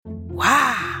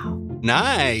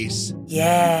Nice.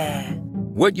 Yeah.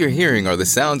 What you're hearing are the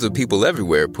sounds of people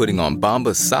everywhere putting on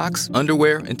Bombas socks,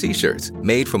 underwear, and T-shirts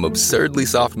made from absurdly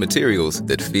soft materials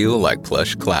that feel like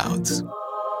plush clouds.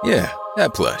 Yeah,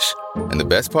 that plush. And the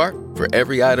best part? For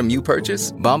every item you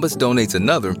purchase, Bombas donates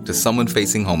another to someone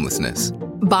facing homelessness.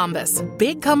 Bombas.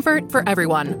 Big comfort for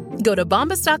everyone. Go to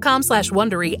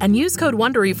bombas.com/Wondery and use code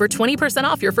Wondery for 20%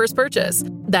 off your first purchase.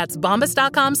 That's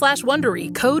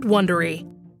bombas.com/Wondery, code Wondery.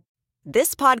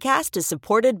 This podcast is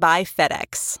supported by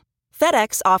FedEx.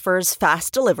 FedEx offers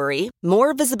fast delivery,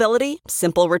 more visibility,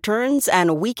 simple returns,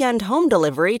 and weekend home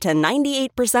delivery to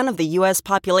 98% of the U.S.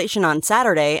 population on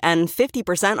Saturday and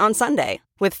 50% on Sunday.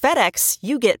 With FedEx,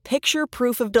 you get picture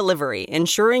proof of delivery,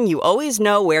 ensuring you always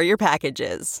know where your package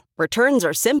is. Returns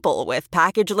are simple with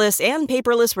packageless and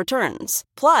paperless returns.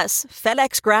 Plus,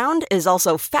 FedEx Ground is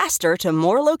also faster to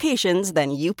more locations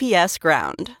than UPS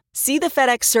Ground. See the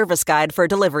FedEx service guide for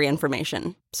delivery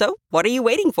information. So, what are you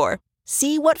waiting for?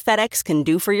 See what FedEx can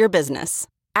do for your business.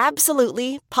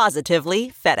 Absolutely,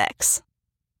 positively FedEx.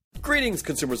 Greetings,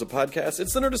 consumers of podcasts.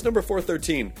 It's the Nerdist number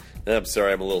 413. I'm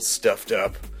sorry, I'm a little stuffed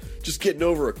up. Just getting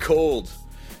over a cold.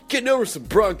 Getting over some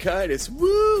bronchitis.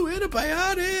 Woo,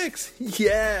 antibiotics.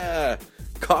 Yeah.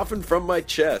 Coughing from my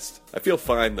chest. I feel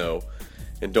fine, though.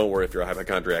 And don't worry, if you're a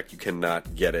hypochondriac, you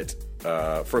cannot get it.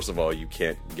 First of all, you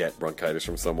can't get bronchitis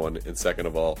from someone. And second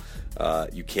of all,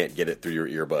 you can't get it through your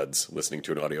earbuds listening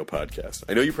to an audio podcast.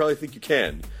 I know you probably think you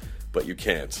can, but you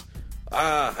can't.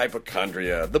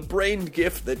 Hypochondria. The brain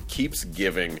gift that keeps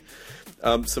giving.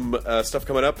 Some stuff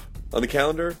coming up on the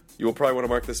calendar. You will probably want to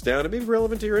mark this down. It may be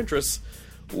relevant to your interests.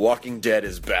 Walking Dead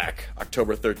is back,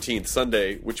 October 13th,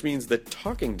 Sunday, which means that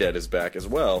Talking Dead is back as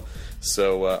well.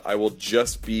 So I will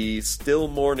just be still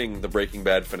mourning the Breaking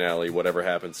Bad finale, whatever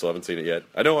happens. Still haven't seen it yet.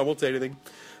 I know I won't say anything.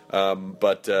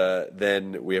 But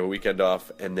then we have a weekend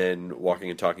off, and then Walking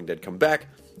and Talking Dead come back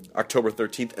October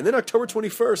 13th, and then October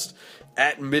 21st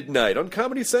at midnight on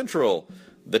Comedy Central.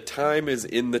 The time is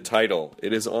in the title.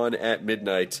 It is on at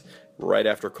midnight, right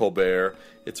after Colbert.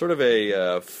 It's sort of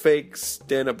a fake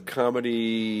stand-up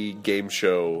comedy game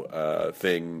show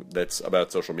thing that's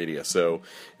about social media. So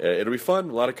it'll be fun.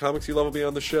 A lot of comics you love will be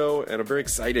on the show, and I'm very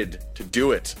excited to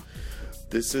do it.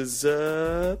 This is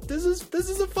a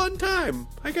fun time.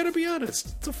 I gotta be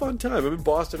honest. It's a fun time. I'm in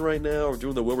Boston right now. We're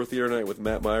doing the Wilbur Theater night with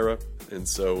Matt Myra, and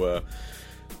so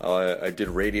I did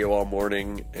radio all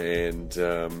morning, and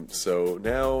so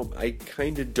now I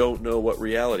kind of don't know what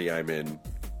reality I'm in.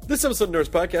 This episode of Nerds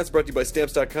Podcast is brought to you by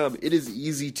Stamps.com. It is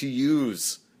easy to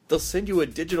use. They'll send you a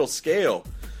digital scale.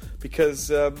 Because,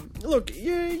 look,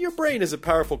 your brain is a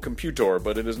powerful computer,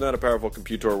 but it is not a powerful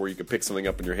computer where you can pick something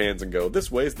up in your hands and go, this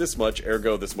weighs this much,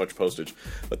 ergo this much postage.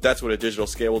 But that's what a digital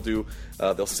scale will do.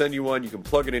 They'll send you one, you can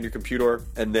plug it in your computer,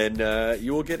 and then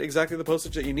you will get exactly the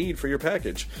postage that you need for your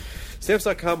package.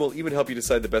 Stamps.com will even help you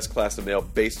decide the best class of mail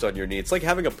based on your needs. It's like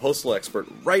having a postal expert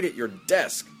right at your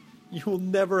desk. You will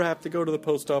never have to go to the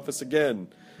post office again.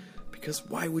 Because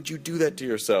why would you do that to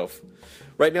yourself?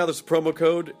 Right now there's a promo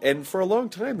code, and for a long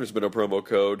time there's been a promo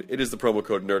code. It is the promo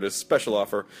code NERDIST special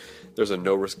offer. There's a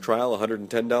no-risk trial,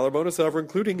 $110 bonus offer,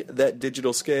 including that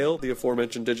digital scale, the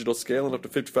aforementioned digital scale, and up to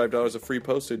 $55 of free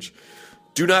postage.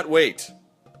 Do not wait.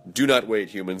 Do not wait,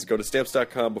 humans. Go to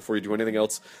Stamps.com before you do anything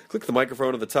else. Click the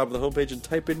microphone at the top of the homepage and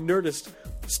type in NERDIST.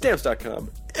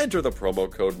 Stamps.com. Enter the promo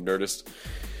code NERDIST.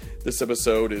 This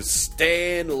episode is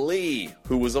Stan Lee,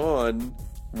 who was on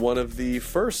one of the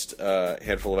first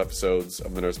handful of episodes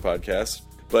of the Nerds Podcast.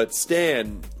 But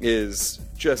Stan is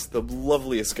just the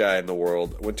loveliest guy in the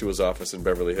world. I went to his office in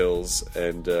Beverly Hills,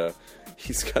 and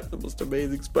he's got the most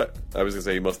amazing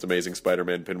most amazing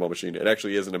Spider-Man pinball machine. It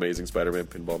actually is an amazing Spider-Man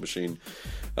pinball machine.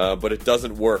 But it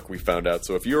doesn't work, we found out.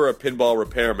 So if you're a pinball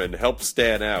repairman, help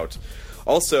Stan out.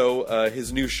 Also,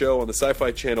 his new show on the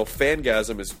Sci-Fi Channel,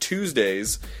 Fangasm, is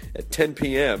Tuesdays at 10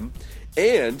 p.m.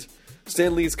 And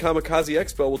Stan Lee's Kamikaze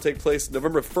Expo will take place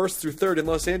November 1st through 3rd in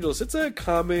Los Angeles. It's a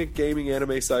comic, gaming,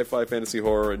 anime, sci-fi, fantasy,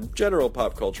 horror, and general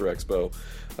pop culture expo.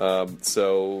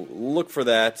 So look for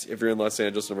that if you're in Los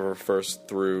Angeles, November 1st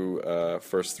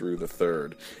through the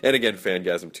 3rd. And again,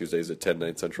 Fangasm Tuesdays at 10,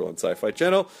 9 Central on Sci-Fi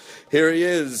Channel. Here he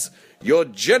is, your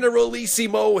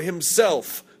Generalissimo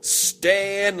himself,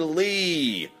 Stan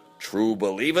Lee. True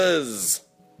believers.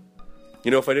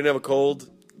 You know, if I didn't have a cold,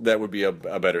 that would be a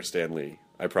better Stan Lee.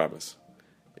 I promise.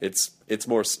 It's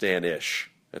more Stan-ish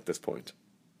at this point.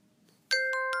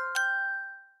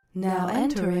 Now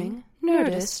entering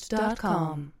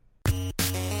Nerdist.com.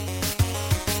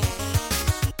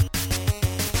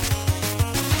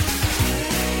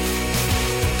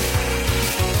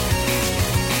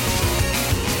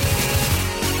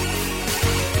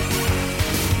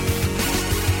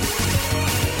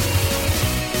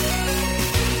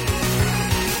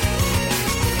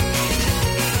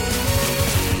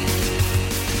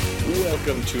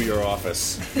 to your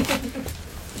office.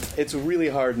 It's really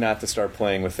hard not to start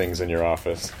playing with things in your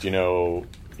office. You know,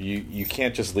 you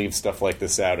can't just leave stuff like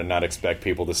this out and not expect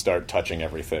people to start touching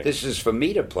everything. This is for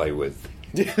me to play with.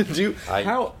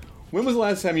 When was the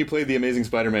last time you played the Amazing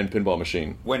Spider-Man pinball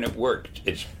machine? When it worked.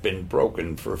 It's been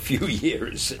broken for a few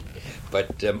years,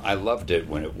 but I loved it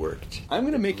when it worked. I'm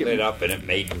going to make it lit up and it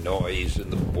made noise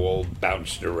and the ball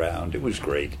bounced around. It was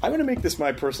great. I'm going to make this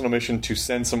my personal mission to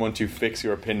send someone to fix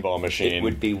your pinball machine. It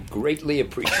would be greatly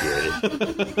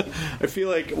appreciated. I feel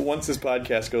like once this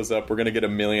podcast goes up, we're going to get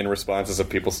 1 million responses of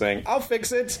people saying, "I'll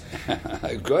fix it."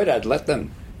 Good, I'd let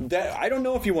them. I don't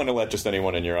know if you want to let just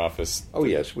anyone in your office. Oh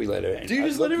yes, we let it in. Do you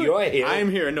just let it in? You're here.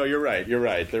 I'm here. No, you're right. You're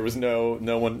right. There was no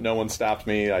one stopped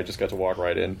me. I just got to walk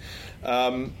right in.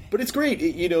 But it's great.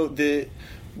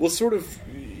 We'll sort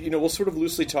of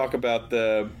loosely talk about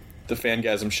the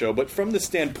Fangasm show, but from the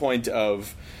standpoint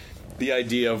of the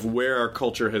idea of where our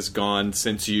culture has gone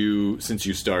since you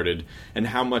started, and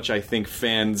how much I think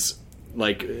fans.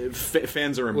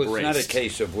 Fans are embraced. Well, it's not a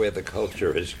case of where the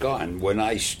culture has gone. When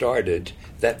I started,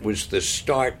 that was the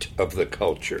start of the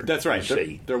culture. That's right.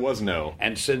 There was no.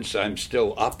 And since I'm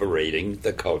still operating,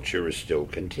 the culture is still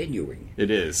continuing.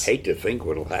 It is. Hate to think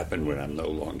what'll happen when I'm no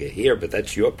longer here, but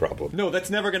that's your problem. No, that's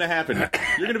never going to happen.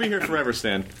 You're going to be here forever,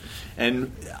 Stan.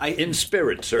 And in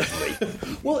spirit, certainly.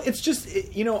 Well, it's just,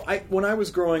 when I was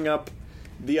growing up,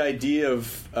 the idea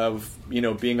of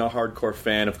being a hardcore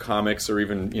fan of comics or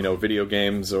even video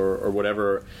games or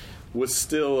whatever was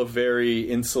still a very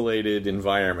insulated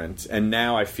environment, and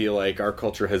now I feel like our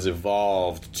culture has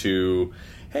evolved to,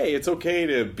 hey, it's okay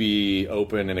to be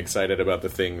open and excited about the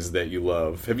things that you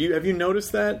love. Have you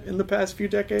noticed that in the past few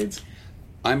decades?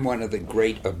 I'm one of the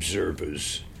great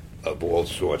observers of all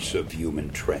sorts of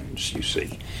human trends, you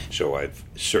see, so I've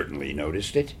certainly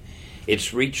noticed it.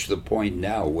 It's reached the point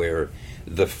now where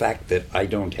the fact that I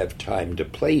don't have time to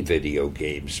play video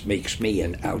games makes me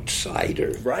an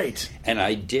outsider. Right. And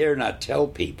I dare not tell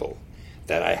people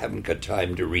that I haven't got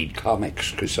time to read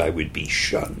comics because I would be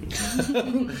shunned.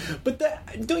 But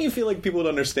don't you feel like people would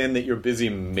understand that you're busy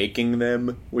making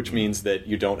them, which means that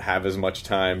you don't have as much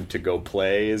time to go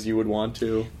play as you would want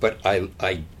to? But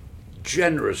I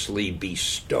generously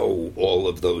bestow all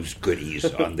of those goodies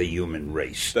on the human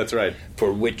race. That's right.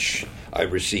 For which I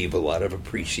receive a lot of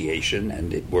appreciation,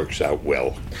 and it works out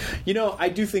well. I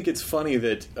do think it's funny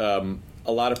that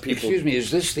a lot of people... Excuse me, is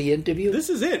this the interview?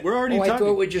 This is it. We're already talking. I thought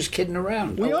we were just kidding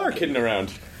around. We are kidding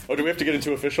around. Oh, do we have to get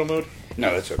into official mode?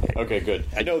 No, that's okay. Okay, good.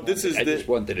 I just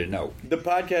wanted to know. The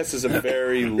podcast is a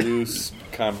very loose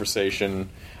conversation.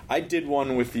 I did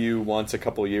one with you once a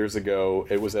couple years ago.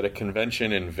 It was at a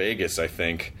convention in Vegas, I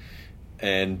think,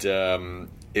 and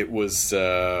it was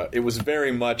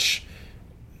very much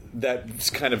that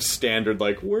kind of standard,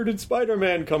 like, where did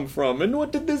Spider-Man come from, and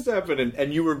what did this happen,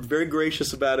 and you were very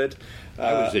gracious about it.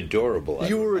 I was adorable.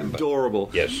 You were adorable.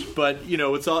 Yes, but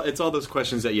it's all those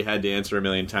questions that you had to answer a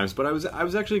million times. But I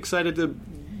was actually excited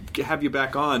to have you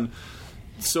back on,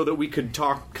 so that we could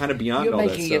talk kind of beyond all that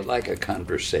stuff. You're making it like a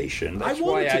conversation. That's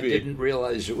why I didn't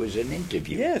realize it was an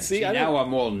interview. Yeah, now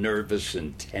I'm all nervous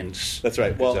and tense. That's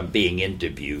right. Well, I'm being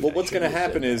interviewed. Well, what's going to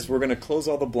happen is we're going to close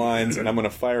all the blinds, and I'm going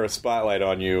to fire a spotlight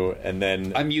on you, and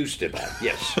then... I'm used to that,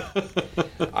 yes.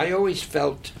 I always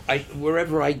felt,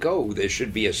 wherever I go, there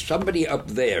should be somebody up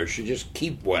there should just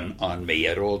keep one on me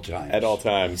at all times. At all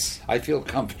times. I feel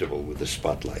comfortable with the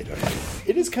spotlight on me.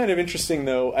 It is kind of interesting,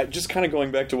 though, just kind of going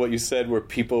back to what you said, where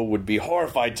people would be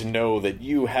horrified to know that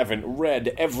you haven't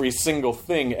read every single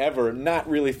thing ever, not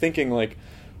really thinking, like,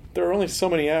 there are only so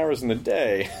many hours in the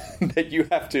day that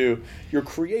you're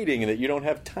creating and that you don't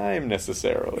have time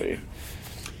necessarily.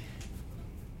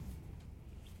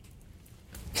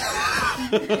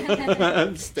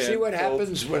 See what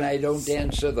happens when I don't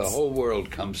answer? The whole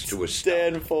world comes to a stop.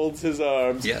 Stan folds his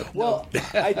arms. Yeah. Well,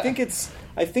 I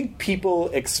think people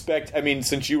expect... I mean,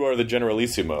 since you are the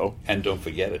Generalissimo... And don't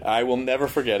forget it. I will never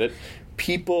forget it.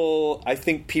 I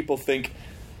think people think,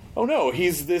 oh no,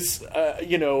 he's this,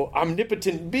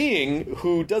 omnipotent being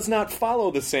who does not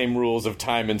follow the same rules of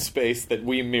time and space that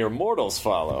we mere mortals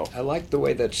follow. I like the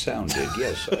way that sounded.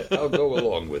 Yes, I'll go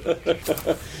along with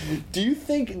it. Do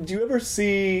you ever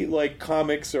see, like,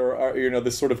 comics or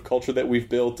this sort of culture that we've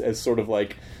built as sort of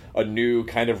like a new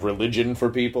kind of religion for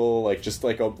people, like just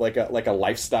like a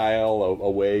lifestyle, a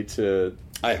way to...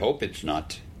 I hope it's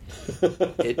not.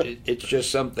 It's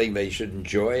just something they should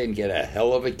enjoy and get a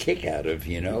hell of a kick out of,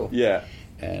 Yeah.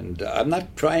 And I'm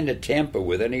not trying to tamper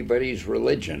with anybody's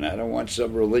religion. I don't want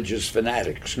some religious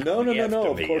fanatics. No,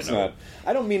 of course not.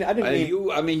 I didn't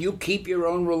mean... You keep your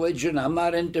own religion. I'm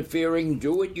not interfering.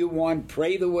 Do what you want.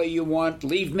 Pray the way you want.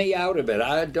 Leave me out of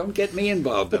it. Don't get me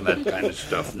involved in that kind of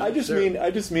stuff. No, I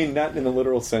just mean not in the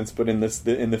literal sense, but in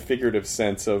the figurative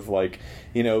sense of, like,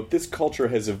 you know, this culture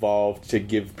has evolved to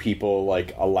give people,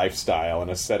 like, a lifestyle and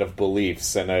a set of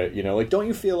beliefs and don't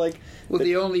you feel like... Well,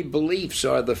 the only beliefs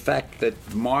are the fact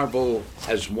that Marvel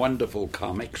has wonderful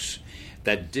comics,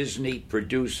 that Disney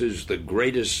produces the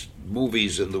greatest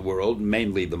movies in the world,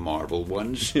 mainly the Marvel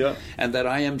ones, and that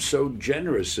I am so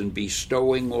generous in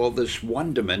bestowing all this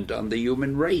wonderment on the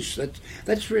human race.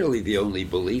 That's really the only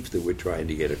belief that we're trying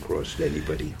to get across to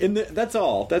anybody. That's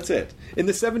all. That's it. In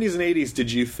the 70s and 80s,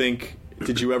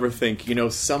 did you ever think,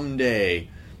 someday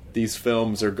these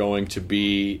films are going to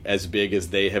be as big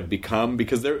as they have become?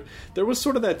 Because there was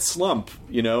sort of that slump,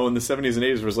 in the 70s and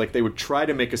 80s, where it was like they would try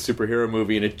to make a superhero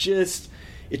movie and it just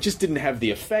didn't have the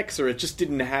effects, or it just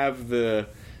didn't have the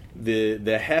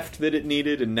heft that it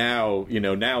needed. And now,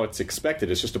 now it's expected.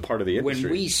 It's just a part of the industry.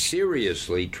 When we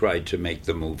seriously tried to make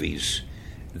the movies,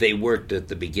 they worked at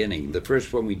the beginning. The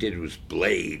first one we did was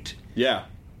Blade. Yeah.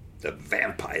 The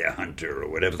Vampire Hunter, or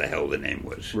whatever the hell the name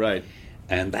was. Right.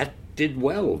 And that did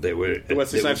well. There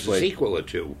was a sequel or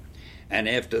two. And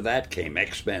after that came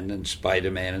X-Men and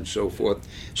Spider-Man and so forth.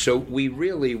 So we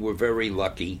really were very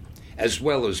lucky, as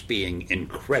well as being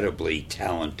incredibly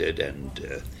talented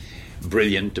and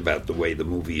brilliant about the way the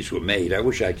movies were made. I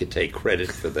wish I could take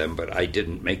credit for them, but I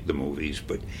didn't make the movies,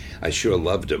 but I sure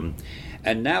loved them.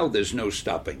 And now there's no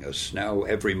stopping us. Now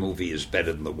every movie is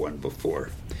better than the one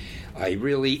before. I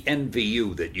really envy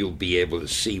you that you'll be able to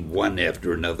see one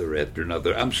after another after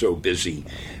another. I'm so busy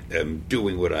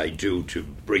doing what I do to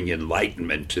bring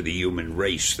enlightenment to the human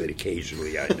race that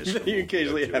occasionally I miss. You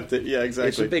occasionally have to, yeah, exactly.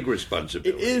 It's a big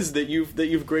responsibility. It is that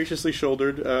you've graciously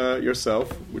shouldered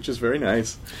yourself, which is very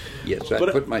nice. Yes, I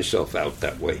put myself out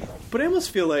that way. But I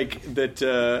almost feel like that,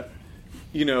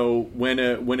 when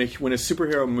a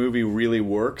superhero movie really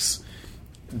works,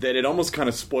 that it almost kind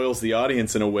of spoils the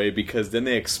audience in a way, because then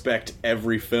they expect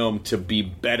every film to be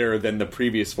better than the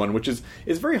previous one, which is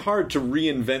very hard to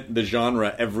reinvent the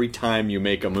genre every time you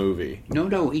make a movie.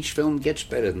 No, each film gets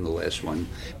better than the last one,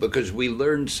 because we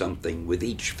learn something with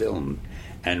each film,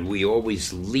 and we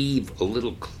always leave a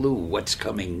little clue what's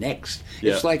coming next.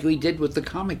 Yeah. It's like we did with the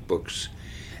comic books.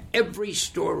 Every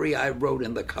story I wrote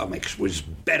in the comics was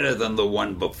better than the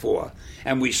one before.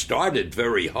 And we started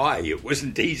very high. It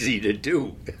wasn't easy to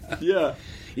do. Yeah.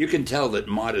 You can tell that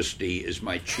modesty is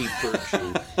my chief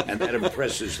virtue, and that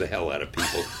impresses the hell out of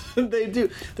people. They do.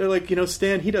 They're like,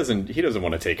 Stan, he doesn't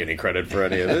want to take any credit for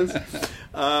any of this.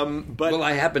 Well,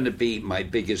 I happen to be my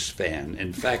biggest fan.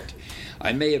 In fact,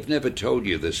 I may have never told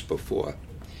you this before.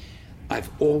 I've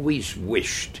always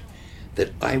wished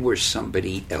that I were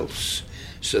somebody else,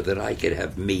 so that I could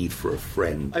have me for a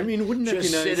friend. I mean, wouldn't that be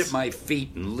nice? Just sit at my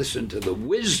feet and listen to the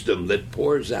wisdom that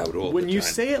pours out all the time. When you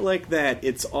say it like that,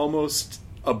 it's almost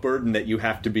a burden that you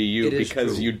have to be you,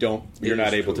 because true. You're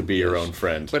not able to be your own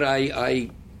friend. But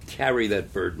I carry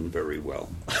that burden very well.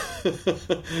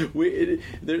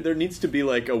 There needs to be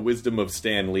like a Wisdom of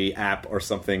Stan Lee app or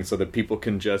something, so that people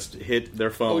can just hit their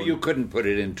phone. Oh, you couldn't put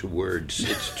it into words.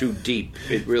 It's too deep.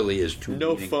 It really is too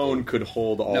No meaningful. Phone could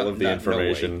hold all of the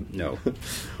information. No.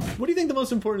 What do you think the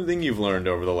most important thing you've learned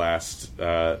over the last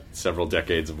several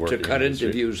decades of work? To cut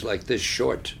interviews like this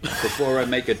short before I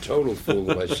make a total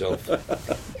fool of myself.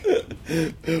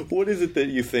 What is it that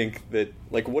you think that,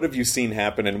 like, what have you seen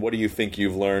happen, and what do you think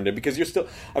you've learned? And because you're still,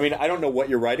 I mean, I don't know what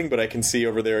you're writing, but I can see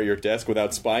over there at your desk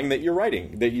without spying that you're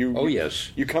writing. That you. Oh,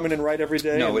 yes. You come in and write every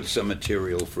day? No, it's some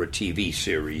material for a TV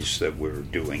series that we're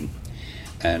doing.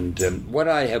 And what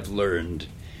I have learned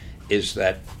is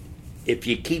that if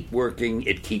you keep working,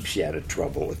 it keeps you out of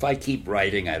trouble. If I keep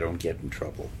writing, I don't get in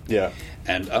trouble. Yeah.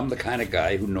 And I'm the kind of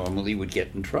guy who normally would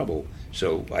get in trouble.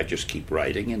 So I just keep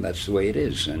writing, and that's the way it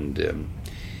is. And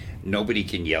nobody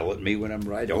can yell at me when I'm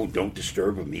writing. Oh, don't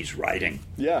disturb him, he's writing.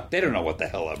 Yeah. They don't know what the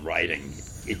hell I'm writing.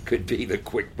 It could be the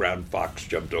quick brown fox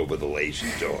jumped over the lazy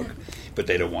dog, but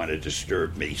they don't want to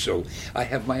disturb me. So I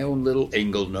have my own little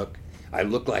ingle nook. I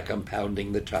look like I'm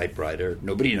pounding the typewriter.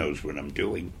 Nobody knows what I'm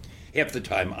doing. Half the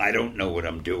time, I don't know what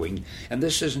I'm doing. And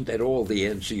this isn't at all the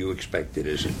answer you expected,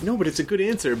 is it? No, but it's a good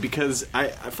answer, because,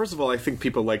 first of all, I think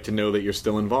people like to know that you're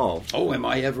still involved. Oh, am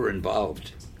I ever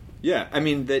involved? Yeah, I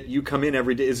mean, that you come in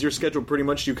every day. Is your schedule pretty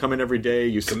much you come in every day,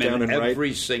 you sit down and write?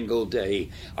 Every single day.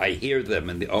 I hear them,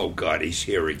 and oh, God, he's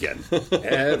here again.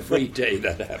 Every day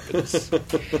that happens.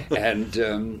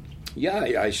 And Yeah,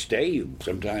 I stay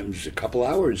sometimes a couple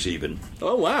hours even.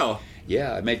 Oh, wow.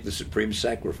 Yeah, I make the supreme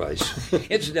sacrifice.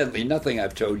 Incidentally, nothing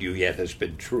I've told you yet has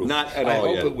been true. Not at I all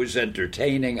hope yet. it was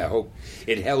entertaining. I hope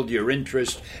it held your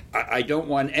interest. I don't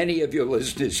want any of your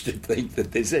listeners to think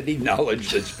that there's any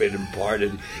knowledge that's been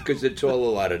imparted, because it's all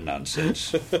a lot of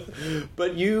nonsense.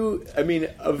 But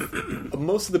of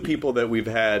most of the people that we've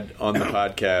had on the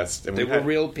podcast, and They were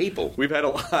real people. We've had a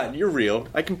lot. You're real.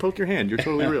 I can poke your hand. You're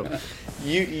totally real.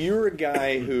 You're a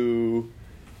guy who,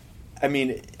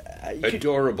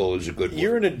 Adorable is a good word.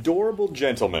 You're an adorable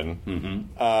gentleman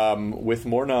with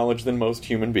more knowledge than most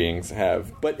human beings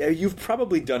have. But you've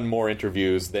probably done more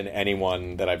interviews than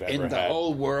anyone that I've ever in had the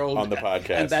whole world on the podcast.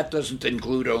 And that doesn't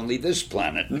include only this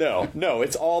planet. No,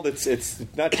 it's all that's. It's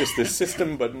not just this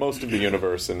system, but most of the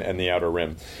universe and the outer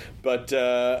rim. But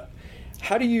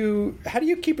how do you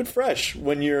keep it fresh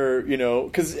when you're,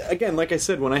 because again, like I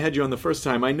said, when I had you on the first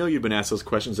time, I know you've been asked those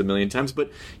questions a million times,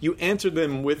 but you answered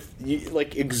them with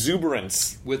like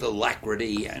exuberance, with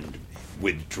alacrity and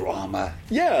with drama,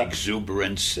 Yeah.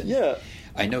 exuberance. And Yeah.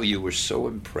 I know you were so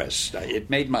impressed. It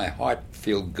made my heart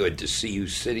feel good to see you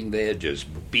sitting there just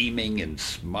beaming and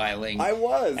smiling. I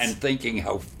was. And thinking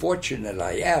how fortunate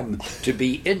I am to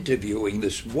be interviewing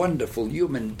this wonderful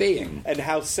human being. and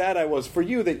how sad I was for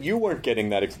you that you weren't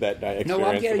getting that experience No,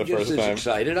 I'm for getting the just first as time.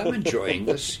 excited. I'm enjoying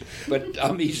this, but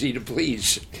I'm easy to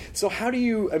please. So how do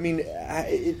you? Are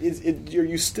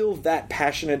you still that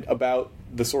passionate about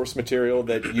the source material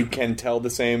that you can tell the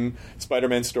same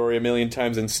Spider-Man story a million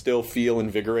times and still feel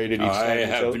invigorated each time? I you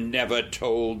tell have it? never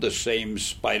told the same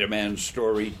Spider-Man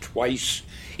story twice.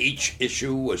 Each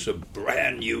issue was a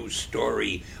brand new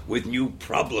story with new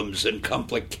problems and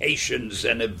complications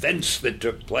and events that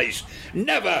took place.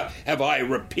 Never have I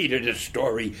repeated a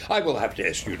story. I will have to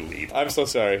ask you to leave. I'm so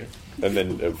sorry. And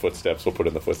then footsteps. We'll put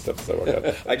in the footsteps.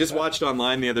 I just watched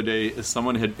online the other day.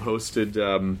 Someone had posted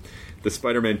the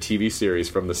Spider-Man TV series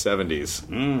from the 70s.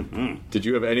 Mm-hmm. Did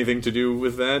you have anything to do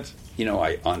with that?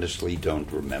 I honestly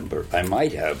don't remember. I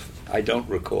might have. I don't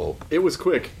recall. It was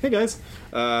quick. Hey, guys.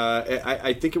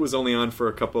 I think it was only on for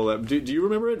a couple. Do you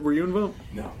remember it? Were you involved?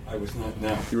 No, I was not.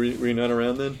 No, Were you not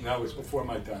around then? no, it was before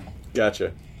my time.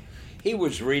 Gotcha. He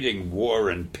was reading War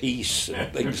and Peace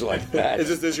and things like that.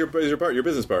 Is this your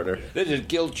business partner? This is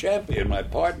Gil Champion, my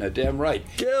partner, damn right.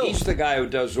 Gil! He's the guy who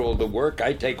does all the work.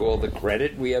 I take all the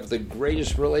credit. We have the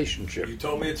greatest relationship. You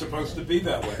told me it's supposed to be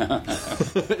that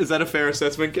way. Is that a fair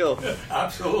assessment, Gil?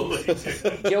 Absolutely.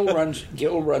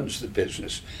 Gil runs the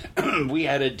business. We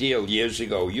had a deal years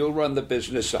ago. You'll run the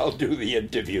business, I'll do the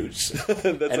interviews.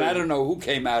 I don't know who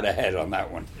came out ahead on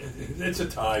that one. It's a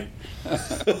tie.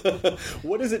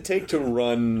 What does it take to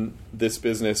run this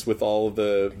business with all of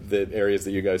the areas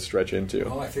that you guys stretch into?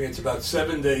 Well, I think it's about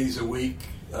 7 days a week,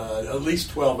 at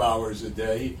least 12 hours a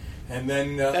day, and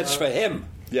then That's for him.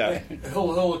 Yeah.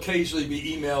 He'll occasionally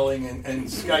be emailing and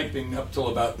Skyping up till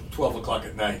about 12 o'clock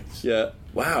at night. Yeah.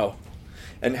 Wow.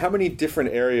 And how many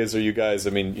different areas are you guys?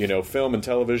 Film and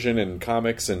television and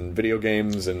comics and video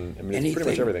games and it's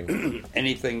pretty much everything.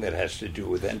 Anything that has to do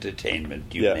with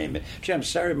entertainment, you Yeah. name it. Gee, I'm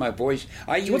sorry, my voice.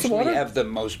 I you want some usually water? have the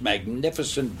most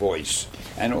magnificent voice,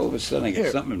 and all of a sudden I get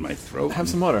Here. something in my throat. Have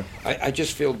some water. I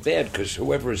just feel bad because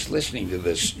whoever is listening to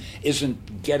this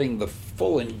isn't getting the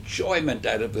full enjoyment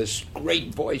out of this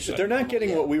great voice. They're not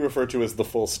getting what we refer to as the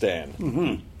full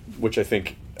stand, which I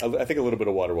think a little bit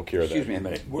of water will cure Excuse that. me a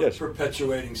minute. We're Yes.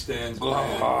 perpetuating Stan's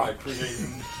brand by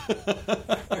creating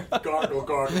Gargle,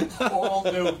 all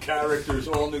new characters,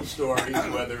 all new stories,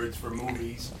 whether it's for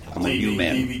movies, I'm a new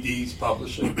man. DVDs,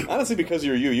 publishing. Honestly, because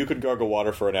you could gargle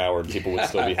water for an hour and people would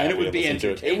still be happy And it would be to listen to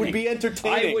entertaining. It would be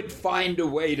entertaining. I would find a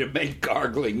way to make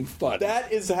gargling fun.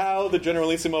 That is how the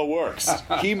Generalissimo works.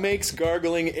 He makes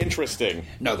gargling interesting.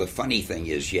 No, the funny thing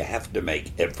is you have to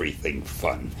make everything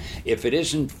fun. If it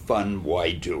isn't fun,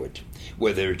 why do it?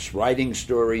 Whether it's writing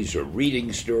stories or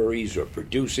reading stories or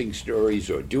producing stories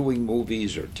or doing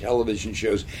movies or television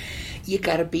shows, you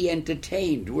got to be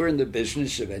entertained. We're in the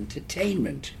business of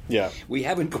entertainment. Yeah. We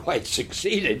haven't quite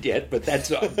succeeded yet, but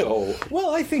that's our goal. Well,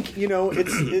 I think,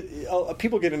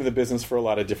 people get into the business for a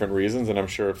lot of different reasons, and I'm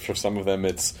sure for some of them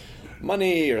it's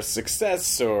money or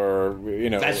success or,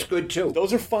 That's good, too.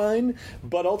 Those are fine,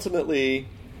 but ultimately,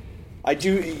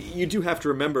 you do have to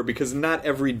remember, because not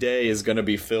every day is going to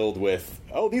be filled with,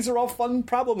 these are all fun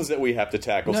problems that we have to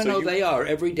tackle. No, they are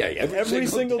every day. Every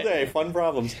single day, fun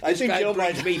problems. I This think guy Gil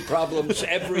brings might. me problems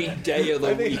every day of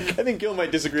the week. I think Gil might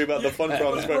disagree about the fun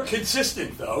problems, We're but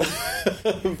consistent, though.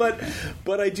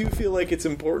 but I do feel like it's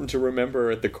important to remember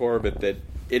at the core of it that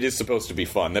it is supposed to be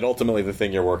fun. That ultimately the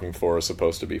thing you're working for is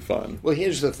supposed to be fun. Well,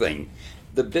 here's the thing.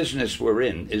 the business we're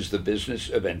in is the business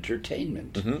of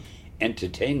entertainment. Mm-hmm.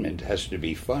 Entertainment has to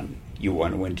be fun. You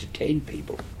want to entertain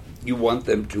people. You want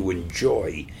them to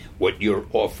enjoy what you're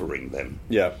offering them.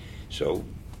 Yeah. So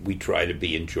we try to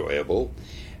be enjoyable.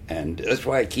 And that's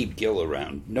why I keep Gil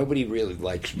around. Nobody really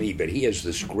likes me, but he has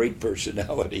this great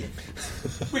personality.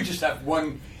 We just have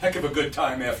one heck of a good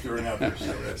time after another.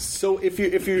 So if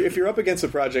you're up against a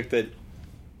project that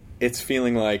it's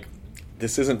feeling like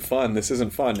this isn't fun,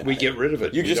 We get rid of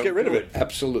it. You We just don't get rid do of it.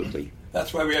 Absolutely.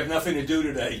 That's why we have nothing to do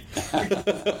today.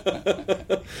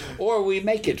 Or we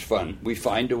make it fun. We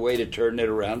find a way to turn it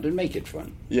around and make it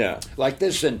fun. Yeah. Like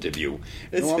this interview.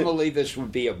 Normally this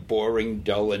would be a boring,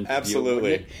 dull interview.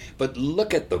 Absolutely. Wouldn't it? But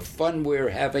look at the fun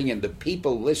we're having, and the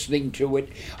people listening to it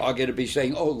are going to be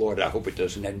saying, "Oh, Lord, I hope it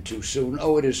doesn't end too soon.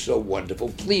 Oh, it is so wonderful.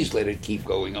 Please let it keep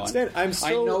going on." Stan, I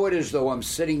know it as though I'm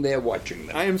sitting there watching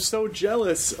them. I am so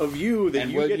jealous of you that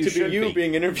And you well, get you to be should you be.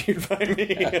 being interviewed by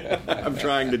me. I'm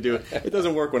trying to do it. It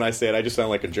doesn't work when I say it. I just sound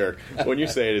like a jerk. When you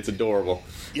say it, it's adorable.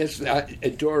 Yes,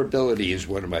 adorability is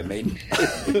one of my main...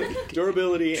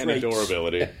 Durability and Traits.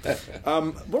 adorability. I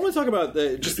want to talk about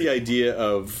just the idea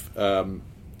of...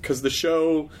 Because the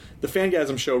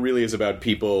Fangasm show really is about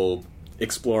people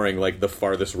exploring like the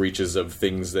farthest reaches of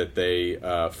things that they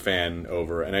fan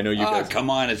over. And I know you guys...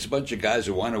 come on. It's a bunch of guys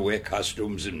who want to wear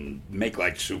costumes and make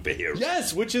like superheroes.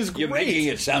 Yes, which is You're great. making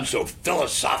it sound so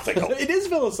philosophical. It is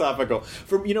philosophical.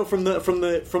 From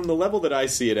the level that I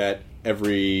see it at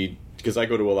because I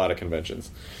go to a lot of conventions.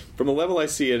 From the level I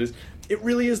see it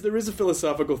there is a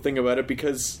philosophical thing about it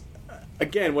because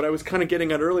again, what I was kind of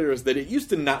getting at earlier is that it used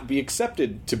to not be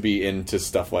accepted to be into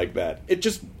stuff like that. It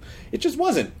just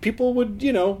wasn't. People would,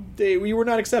 we were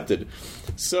not accepted.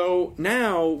 So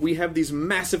now we have these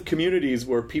massive communities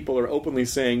where people are openly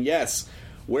saying, yes,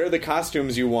 wear the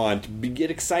costumes you want, get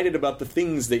excited about the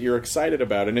things that you're excited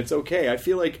about, and it's okay. I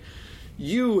feel like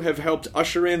you have helped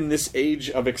usher in this age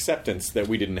of acceptance that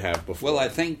we didn't have before. Well, I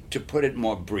think, to put it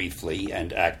more briefly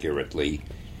and accurately,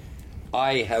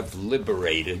 I have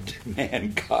liberated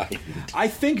mankind. I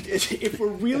think if we're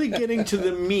really getting to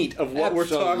the meat of what we're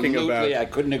talking about... Absolutely, I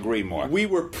couldn't agree more. We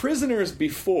were prisoners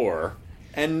before,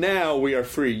 and now we are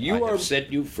free. I have set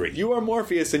you free. You are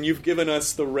Morpheus, and you've given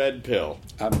us the red pill.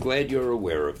 I'm glad you're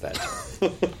aware of that.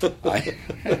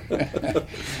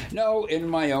 No, in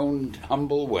my own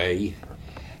humble way.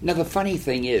 Now, the funny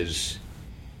thing is,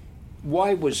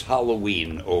 why was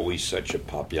Halloween always such a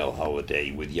popular holiday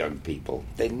with young people?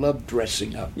 They love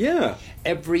dressing up. Yeah.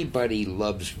 Everybody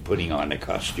loves putting on a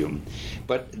costume.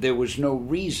 But there was no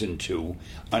reason to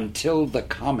until the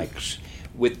comics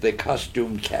with the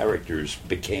costume characters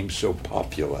became so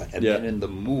popular. And then in the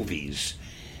movies.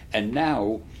 And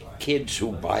now kids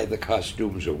who buy the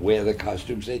costumes or wear the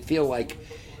costumes, they feel like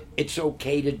it's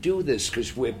okay to do this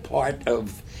because we're part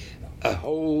of a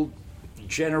whole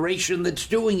generation that's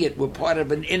doing it. We're part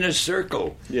of an inner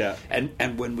circle. Yeah.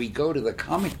 And when we go to the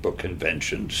comic book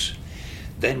conventions,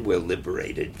 then we're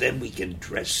liberated. Then we can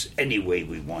dress any way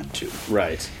we want to.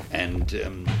 Right. And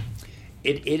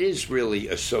it is really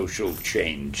a social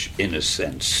change in a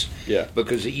sense. Yeah.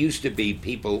 Because it used to be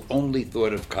people only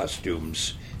thought of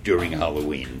costumes during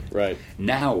Halloween. Right.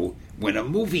 Now, when a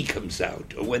movie comes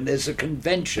out, or when there's a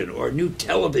convention or a new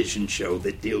television show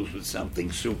that deals with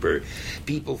something super,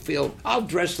 people feel, I'll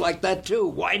dress like that too.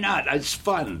 Why not? It's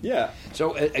fun. Yeah.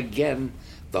 So, again,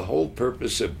 the whole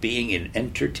purpose of being in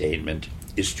entertainment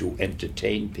is to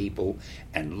entertain people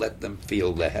and let them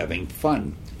feel they're having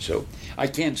fun. So I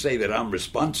can't say that I'm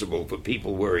responsible for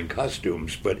people wearing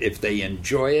costumes, but if they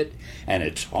enjoy it and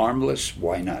it's harmless,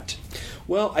 why not?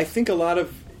 Well, I think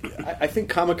I think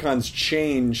Comic-Con's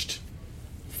changed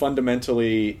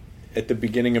fundamentally at the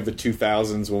beginning of the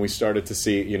 2000s when we started to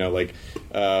see,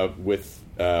 with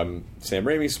Sam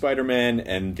Raimi's Spider-Man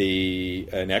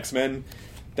and X-Men.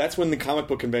 That's when the comic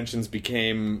book conventions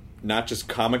became not just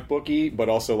comic booky, but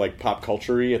also like pop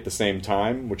culture-y at the same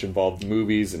time, which involved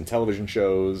movies and television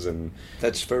shows. And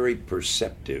that's very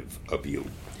perceptive of you,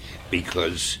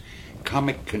 because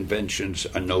comic conventions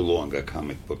are no longer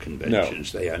comic book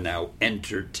conventions. No. They are now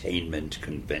entertainment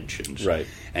conventions. Right.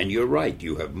 And you're right.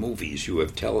 You have movies. You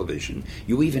have television.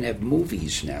 You even have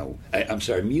movies now.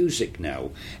 Music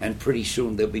now. And pretty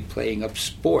soon they'll be playing up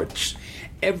sports.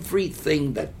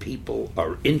 Everything that people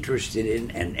are interested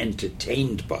in and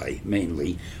entertained by,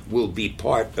 mainly, will be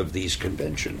part of these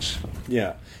conventions.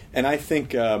 Yeah. And I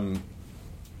think...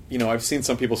 I've seen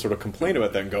some people sort of complain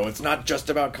about that and go, it's not just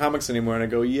about comics anymore. And I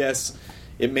go, yes,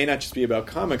 it may not just be about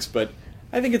comics, but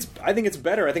I think it's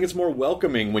better. I think it's more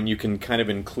welcoming when you can kind of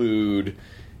include,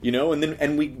 You know,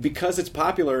 and we, because it's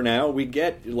popular now, we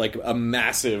get like a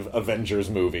massive Avengers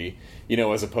movie, you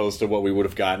know, as opposed to what we would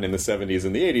have gotten in the 70s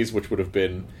and the 80s, which would have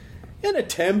been an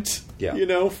attempt, you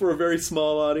know, for a very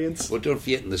small audience. Well, don't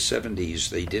forget, in the 70s,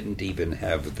 they didn't even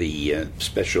have the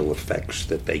special effects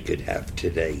that they could have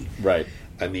today. Right.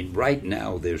 I mean, right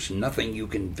now, there's nothing you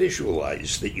can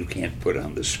visualize that you can't put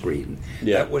on the screen.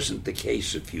 Yeah. That wasn't the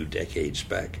case a few decades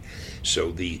back.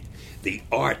 So the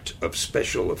art of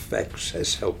special effects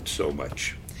has helped so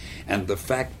much. And the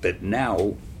fact that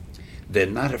now they're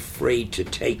not afraid to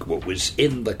take what was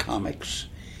in the comics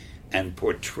and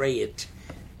portray it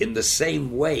in the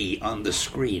same way on the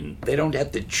screen. They don't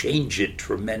have to change it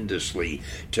tremendously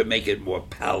to make it more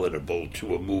palatable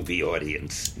to a movie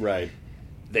audience. Right.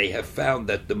 They have found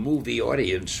that the movie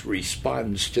audience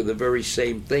responds to the very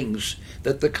same things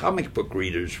that the comic book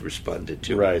readers responded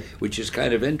to, right? Which is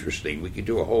kind of interesting. We could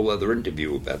do a whole other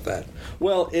interview about that.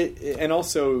 Well, and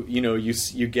also, you know,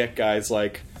 you get guys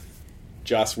like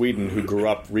Joss Whedon, who grew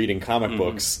up reading comic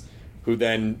books, who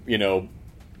then, you know,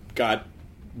 got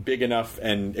big enough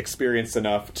and experienced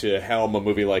enough to helm a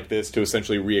movie like this to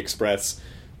essentially re-express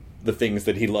the things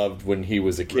that he loved when he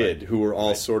was a kid, who were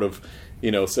all sort of,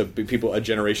 you know, so people, a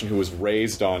generation who was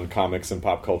raised on comics and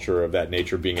pop culture of that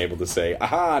nature, being able to say,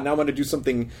 aha, now I'm going to do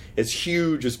something as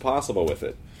huge as possible with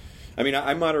it. I mean,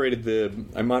 I moderated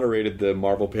the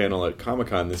Marvel panel at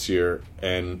Comic-Con this year,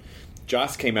 and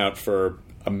Joss came out for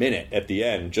a minute at the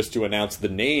end just to announce the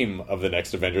name of the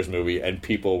next Avengers movie, and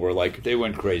people were like, they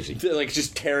went crazy, like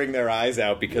just tearing their eyes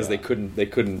out because they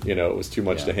couldn't, you know, it was too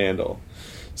much to handle.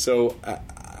 So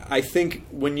I think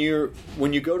when you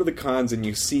go to the cons and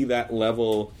you see that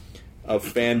level of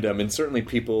fandom, and certainly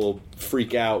people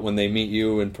freak out when they meet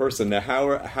you in person, now how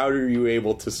are you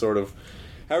able to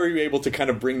kind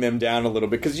of bring them down a little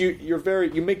bit, because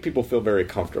you make people feel very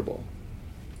comfortable.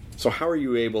 So how are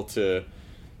you able to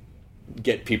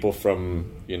get people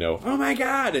from, you know, oh my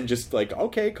God, and just like,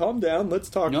 okay, calm down, let's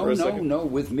talk for a second? No,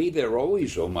 with me they're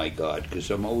always, oh my God,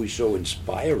 because I'm always so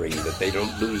inspiring that they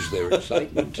don't lose their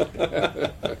excitement.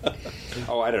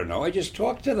 Oh, I don't know, I just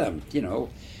talk to them, you know.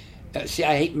 See,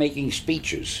 I hate making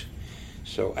speeches,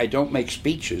 so I don't make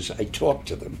speeches, I talk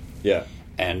to them. Yeah.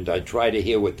 And I try to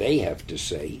hear what they have to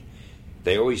say.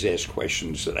 They always ask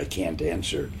questions that I can't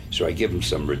answer, so I give them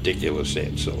some ridiculous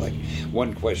answer. Like,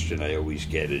 one question I always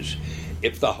get is,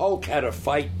 if the Hulk had to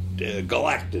fight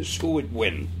Galactus, who would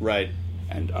win? Right.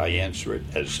 And I answer it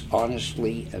as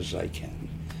honestly as I can.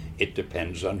 It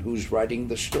depends on who's writing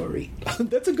the story.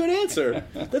 That's a good answer.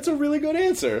 That's a really good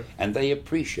answer. And they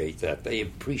appreciate that. They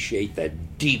appreciate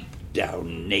that deep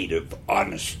down native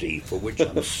honesty for which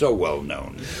I'm so well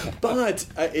known. But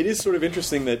it is sort of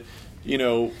interesting that, you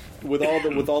know, with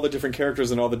all the different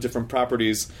characters and all the different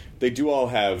properties, they do all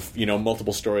have, you know,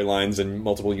 multiple storylines and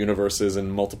multiple universes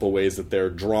and multiple ways that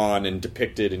they're drawn and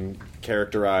depicted and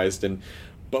characterized.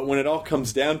 But when it all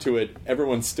comes down to it,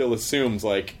 everyone still assumes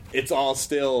like it's all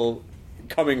still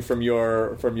coming from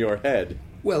your head.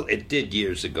 Well, it did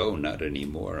years ago, not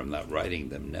anymore. I'm not writing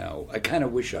them now. I kind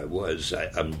of wish I was.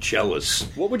 I'm jealous.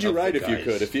 What would you write if you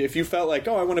could? If you felt like,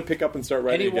 oh, I want to pick up and start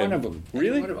writing any again. one of them.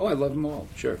 Really? Oh, I love them all.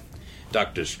 Sure.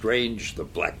 Doctor Strange, the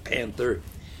Black Panther,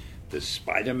 the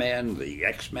Spider-Man, the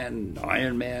X-Men,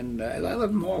 Iron Man. I love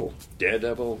them all.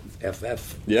 Daredevil,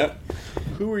 FF. Yeah.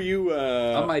 Who are you?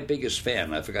 I'm my biggest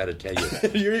fan. I forgot to tell you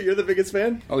that. You're the biggest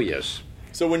fan? Oh, yes.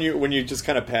 So when you just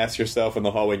kind of pass yourself in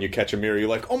the hallway and you catch a mirror, you're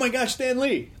like, oh my gosh, Stan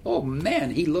Lee! Oh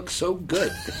man, he looks so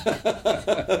good.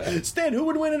 Stan, who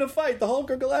would win in a fight, the Hulk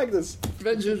or Galactus?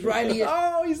 Avengers Riley.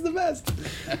 Oh, he's the best.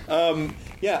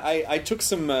 I took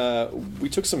some. We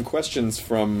took some questions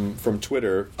from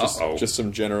Twitter. Just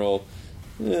some general.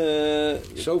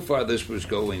 So far, this was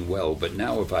going well, but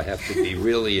now if I have to be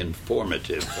really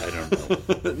informative, I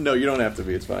don't know. No, you don't have to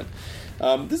be. It's fine.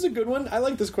 This is a good one. I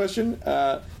like this question.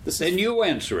 Then you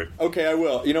answer it. Okay, I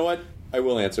will. You know what? I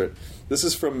will answer it. This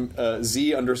is from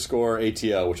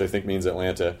Z_ATL, which I think means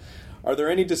Atlanta. Are there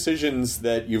any decisions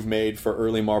that you've made for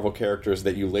early Marvel characters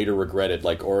that you later regretted,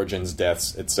 like origins,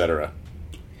 deaths, etc.?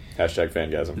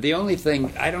 #Fangasm. The only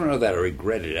thing, I don't know that I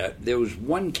regretted it. There was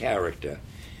one character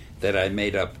that I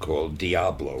made up called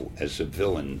Diablo as a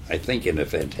villain, I think in a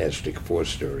Fantastic Four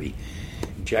story.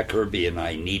 Jack Kirby and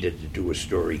I needed to do a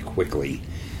story quickly,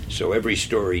 so every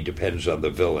story depends on the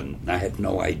villain. I had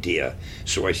no idea,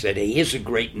 so I said, hey, here's a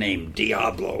great name,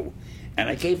 Diablo. And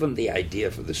I gave him the idea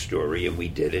for the story, and we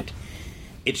did it.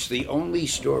 It's the only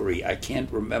story, I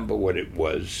can't remember what it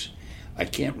was. I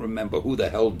can't remember who the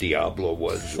hell Diablo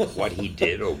was, or what he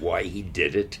did, or why he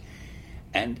did it.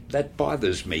 And that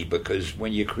bothers me, because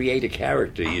when you create a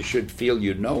character, you should feel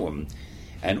you know him.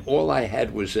 And all I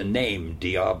had was a name,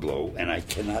 Diablo, and I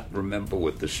cannot remember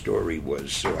what the story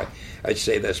was. So I'd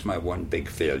say that's my one big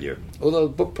failure. Although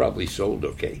the book probably sold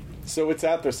okay. So it's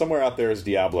out there, somewhere out there is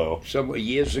Diablo. Some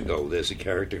years ago, there's a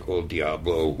character called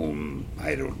Diablo whom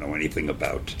I don't know anything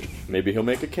about. Maybe he'll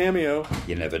make a cameo.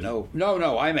 You never know.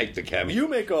 No, I make the cameo. You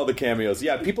make all the cameos.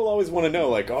 Yeah, people always want to know,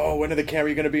 like, oh, when are the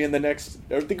cameo going to be in the next...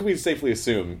 I think we safely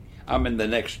assume. I'm in the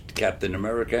next Captain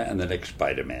America and the next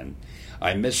Spider-Man.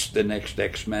 I missed the next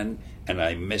X-Men, and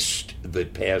I missed the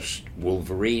past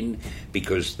Wolverine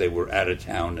because they were out of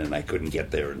town and I couldn't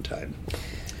get there in time.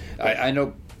 I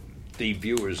know the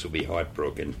viewers will be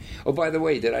heartbroken. Oh, by the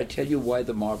way, did I tell you why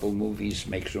the Marvel movies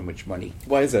make so much money?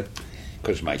 Why is that?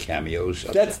 Because my cameos.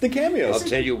 That's the cameos. I'll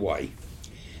tell you why.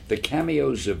 The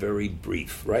cameos are very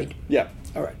brief, right? Yeah.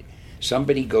 All right.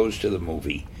 Somebody goes to the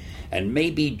movie, and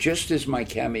maybe just as my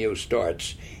cameo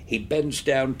starts, he bends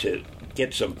down to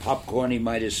get some popcorn he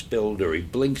might have spilled, or he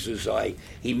blinks his eye.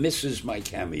 He misses my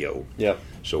cameo. Yep.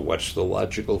 So what's the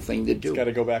logical thing to do? He's got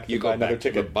to go back and buy another ticket.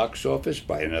 You go back to the box office,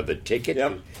 buy another ticket.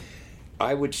 Yep.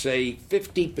 I would say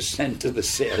 50% of the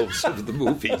sales of the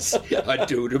movies are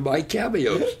due to my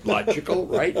cameos. Logical,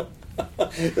 right?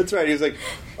 That's right. He was like,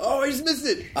 oh, I just missed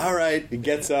it. All right. He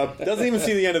gets up. Doesn't even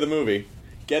see the end of the movie.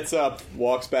 Gets up,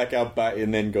 walks back out,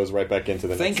 and then goes right back into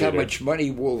the next Think how theater. much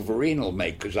money Wolverine will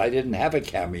make, because I didn't have a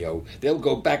cameo. They'll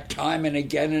go back time and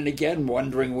again,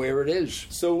 wondering where it is.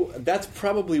 So that's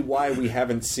probably why we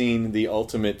haven't seen the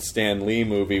ultimate Stan Lee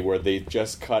movie where they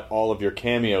just cut all of your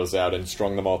cameos out and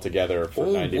strung them all together for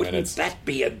 90 wouldn't minutes. that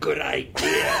be a good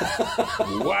idea?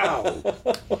 Wow.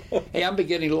 Hey, I'm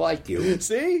beginning to like you.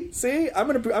 See, I'm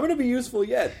gonna be useful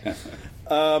yet.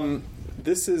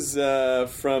 This is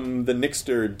from the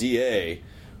Nixter DA.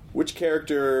 Which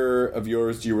character of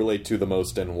yours do you relate to the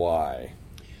most and why?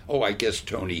 Oh, I guess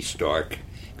Tony Stark,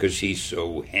 because he's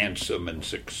so handsome and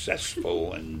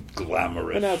successful and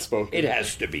glamorous. And outspoken. It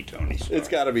has to be Tony Stark. It's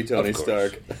got to be Tony Of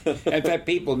course. Stark. In fact,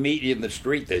 people meet you in the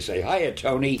street, they say, hiya,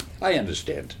 Tony. I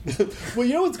understand. Well,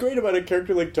 you know what's great about a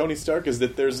character like Tony Stark is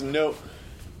that there's no...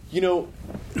 You know,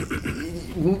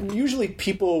 usually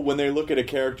people, when they look at a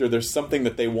character, there's something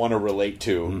that they want to relate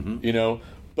to, you know?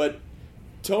 But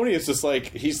Tony is just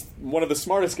like, he's one of the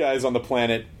smartest guys on the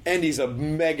planet, and he's a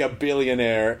mega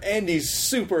billionaire, and he's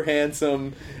super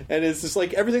handsome, and it's just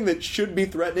like everything that should be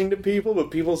threatening to people,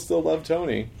 but people still love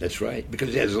Tony. That's right, because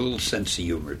he has a little sense of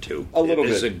humor, too. A little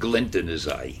There's bit. a glint in his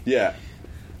eye. Yeah.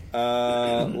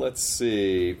 Let's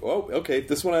see. Oh, okay,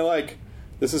 this one I like.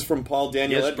 This is from Paul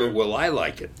Daniel Yes, Edgar. but will I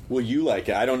like it? Will you like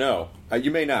it? I don't know.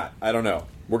 You may not. I don't know.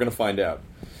 We're going to find out.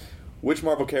 Which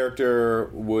Marvel character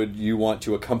would you want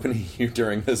to accompany you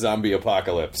during the zombie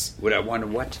apocalypse? Would I want to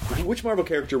what? Which Marvel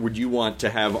character would you want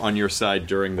to have on your side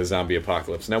during the zombie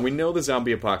apocalypse? Now, we know the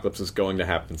zombie apocalypse is going to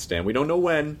happen, Stan. We don't know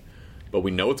when, but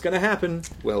we know it's going to happen.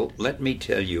 Well, let me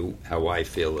tell you how I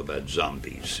feel about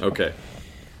zombies. Okay.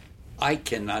 I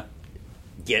cannot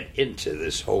get into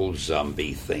this whole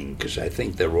zombie thing because I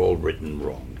think they're all written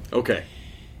wrong. Okay.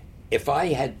 If I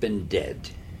had been dead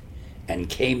and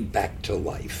came back to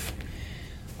life,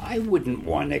 I wouldn't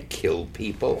want to kill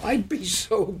people. I'd be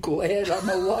so glad I'm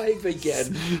alive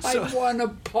again. I'd want to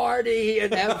party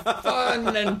and have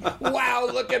fun and, wow,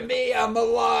 look at me, I'm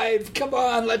alive. Come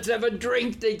on, let's have a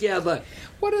drink together.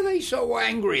 What are they so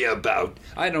angry about?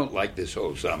 I don't like this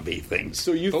whole zombie thing.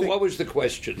 So you But think- what was the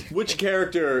question? Which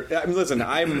character... I mean, listen,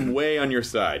 I'm way on your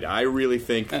side. I really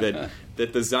think that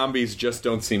the zombies just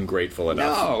don't seem grateful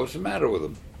enough. No, what's the matter with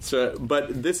them? So,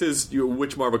 but this is...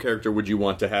 which Marvel character would you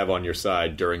want to have on your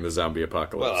side during the zombie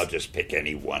apocalypse? Well, I'll just pick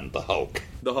any one, the Hulk.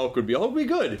 The Hulk would be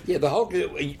good. Yeah, the Hulk,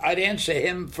 I'd answer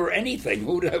him for anything.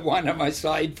 Who'd I want on my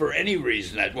side for any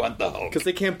reason? I'd want the Hulk. Because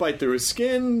they can't bite through his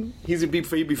skin. He'd be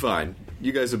fine.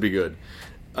 You guys would be good.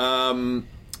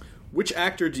 Which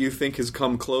actor do you think has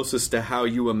come closest to how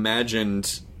you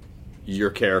imagined your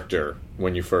character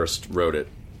when you first wrote it?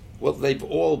 Well, they've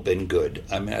all been good.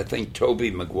 I mean, I think Tobey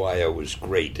Maguire was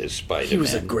great as Spider-Man. He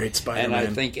was a great Spider-Man. And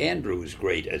I think Andrew was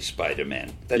great as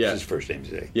Spider-Man. That's Yeah. his first name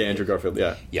today. Yeah, Andrew Garfield,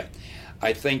 yeah. Yeah.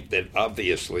 I think that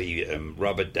obviously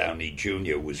Robert Downey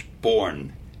Jr. was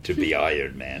born to be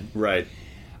Iron Man. Right.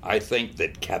 I think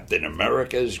that Captain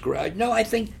America is great. No, I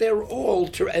think they're all...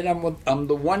 and I'm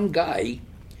the one guy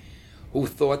who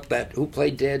thought that... Who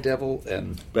played Daredevil?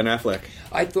 Ben Affleck.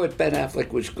 I thought Ben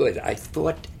Affleck was good. I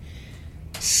thought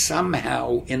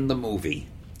somehow in the movie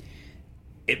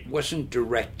it wasn't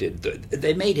directed.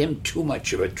 They made him too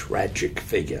much of a tragic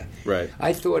figure. Right.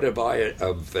 I thought of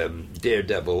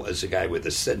Daredevil as a guy with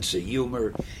a sense of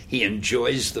humor. He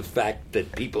enjoys the fact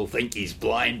that people think he's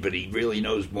blind, but he really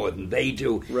knows more than they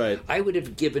do. Right. I would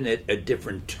have given it a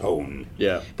different tone.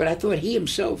 Yeah. But I thought he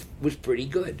himself was pretty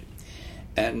good.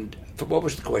 And what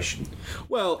was the question?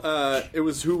 Well, it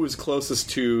was who was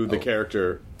closest to the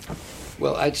character.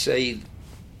 Well, I'd say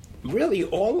really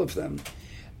all of them.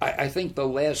 I think the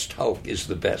last Hulk is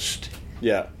the best.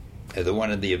 Yeah. The one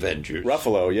in the Avengers.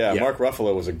 Ruffalo, yeah. Mark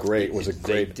Ruffalo was a great.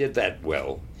 They did that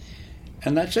well.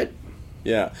 And that's it.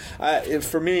 Yeah.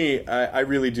 For me, I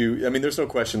really do. I mean, there's no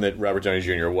question that Robert Downey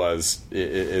Jr.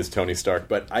 is Tony Stark,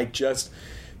 but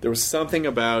there was something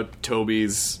about Tobey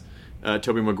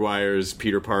Maguire's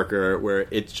Peter Parker where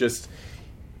it's just,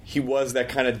 he was that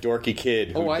kind of dorky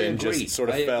kid who then just sort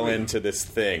of fell into this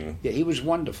thing. Yeah, he was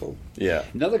wonderful. Yeah.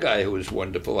 Another guy who was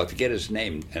wonderful, I forget his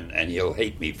name, and he'll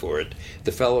hate me for it,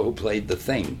 the fellow who played the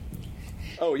Thing.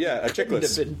 Oh, yeah, Couldn't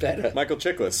Chiklis. have been better. Michael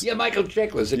Chiklis. Yeah, Michael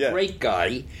Chiklis, a great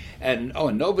guy, and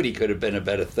nobody could have been a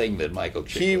better Thing than Michael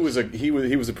Chiklis. He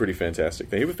was a pretty fantastic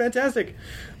thing. He was fantastic.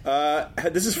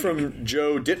 This is from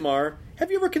Joe Ditmar.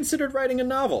 Have you ever considered writing a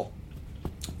novel?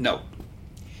 No.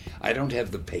 I don't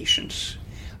have the patience.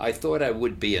 I thought I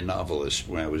would be a novelist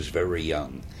when I was very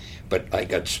young, but I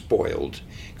got spoiled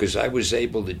because I was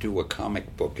able to do a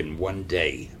comic book in one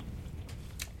day.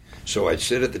 So I'd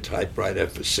sit at the typewriter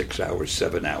for 6 hours,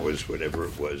 7 hours, whatever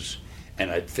it was, and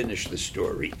I'd finish the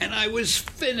story. And I was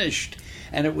finished!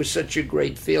 And it was such a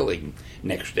great feeling.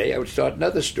 Next day I would start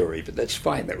another story, but that's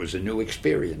fine. That was a new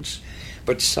experience.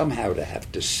 But somehow to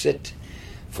have to sit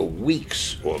for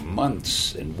weeks or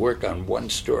months and work on one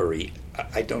story,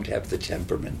 I don't have the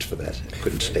temperament for that. I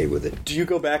couldn't stay with it. Do you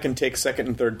go back and take second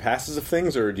and third passes of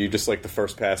things, or do you just like the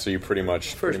first pass? Are you pretty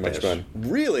much done?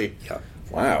 Really? Yeah.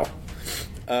 Wow.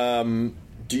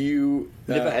 Do you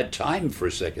never had time for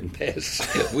a second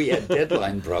pass? We had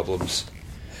deadline problems.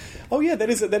 Oh yeah, that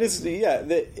is yeah.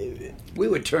 We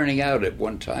were turning out at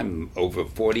one time over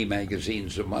 40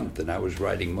 magazines a month, and I was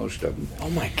writing most of them. Oh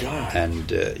my God! And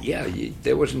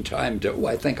there wasn't time to. Oh,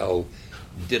 I think I'll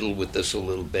diddle with this a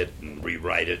little bit and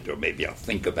rewrite it, or maybe I'll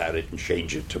think about it and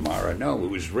change it tomorrow. No, it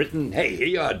was written. Hey, here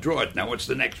you are, draw it. Now, what's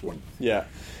the next one? Yeah.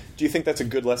 Do you think that's a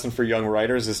good lesson for young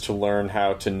writers, is to learn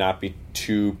how to not be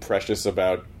too precious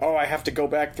about, I have to go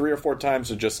back 3 or 4 times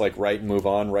to just like write and move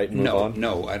on,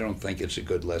 No, I don't think it's a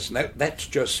good lesson. That's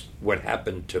just what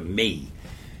happened to me.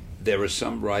 There are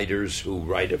some writers who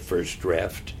write a first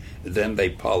draft, then they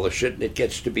polish it, and it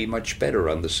gets to be much better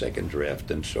on the second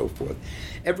draft and so forth.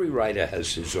 Every writer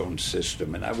has his own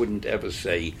system, and I wouldn't ever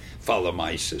say, follow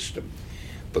my system,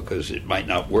 because it might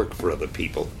not work for other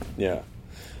people. Yeah.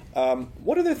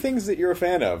 What are the things that you're a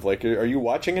fan of? Like, are you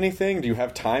watching anything? Do you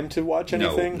have time to watch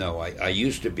anything? No. I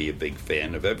used to be a big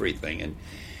fan of everything, and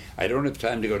I don't have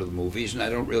time to go to the movies, and I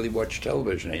don't really watch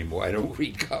television anymore. I don't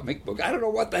read comic books. I don't know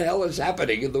what the hell is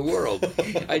happening in the world.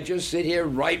 I just sit here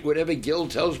and write whatever Gil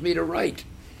tells me to write.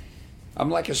 I'm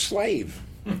like a slave.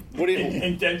 What do you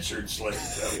indentured slave?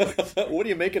 What are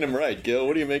you making him write, Gil?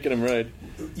 What are you making him write?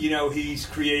 He's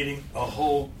creating a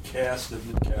whole cast of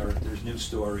new characters, new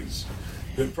stories.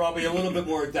 They're probably a little bit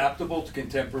more adaptable to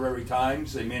contemporary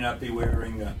times. They may not be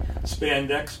wearing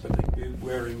spandex, but they be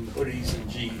wearing hoodies and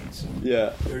jeans.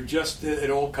 Yeah. They're just, it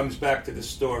all comes back to the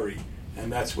story, and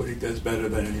that's what he does better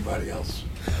than anybody else.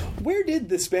 Where did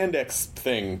the spandex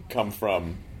thing come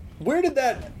from? Where did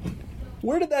that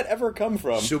ever come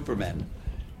from? Superman.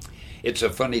 It's a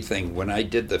funny thing. When I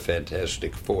did the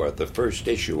Fantastic Four, the first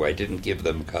issue, I didn't give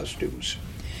them costumes.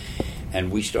 And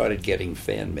we started getting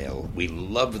fan mail. We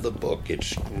love the book.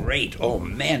 It's great. Oh,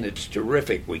 man, it's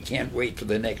terrific. We can't wait for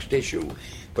the next issue.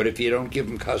 But if you don't give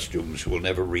them costumes, we'll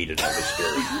never read another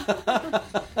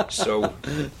story. So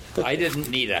I didn't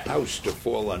need a house to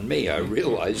fall on me. I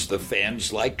realized the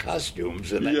fans like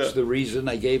costumes, and that's the reason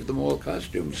I gave them all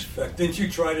costumes. In fact, didn't you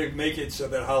try to make it so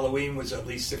that Halloween was at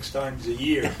least 6 times a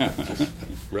year?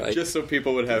 Right. Just so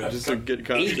people would have, just to get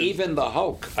costumes. Even the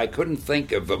Hulk. I couldn't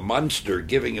think of a monster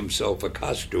giving himself a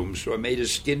costume, so I made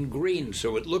his skin green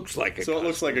so it looks like a costume. So it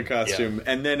looks like a costume.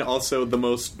 Yeah. And then also the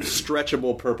most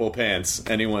stretchable purple pants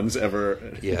anyone's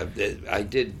ever... Yeah, I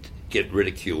did get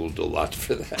ridiculed a lot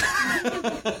for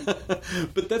that.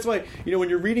 But that's why, when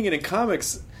you're reading it in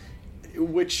comics,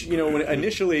 which, you know, when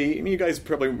initially, I mean,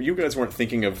 you guys weren't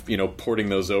thinking of, you know, porting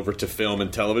those over to film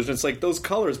and television. It's like those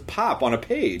colors pop on a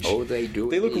page. Oh, they do.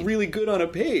 They look really good on a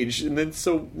page, and then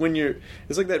so when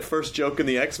it's like that first joke in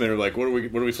the X-Men, are like, what are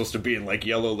we supposed to be in, like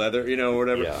yellow leather, you know, or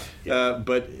whatever. Yeah.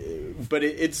 But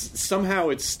it's somehow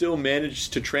it's still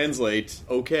managed to translate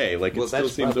okay. Like well, it still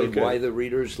that's seems probably okay. why the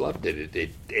readers loved it.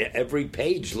 It every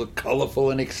page looked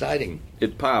colorful and exciting.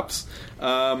 It pops.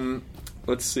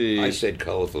 Let's see. I said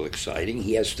colorful, exciting.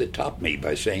 He has to top me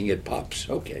by saying it pops.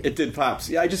 Okay. It did pops.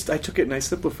 Yeah, I took it and I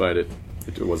simplified it.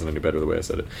 It wasn't any better the way I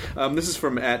said it. This is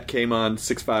from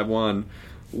 @Kamon651.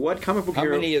 What comic book How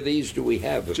hero... many of these do we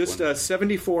have? Just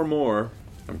 74 more.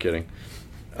 I'm kidding.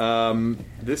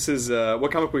 This is...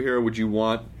 what comic book hero would you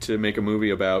want to make a movie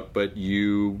about, but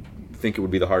you think it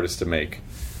would be the hardest to make?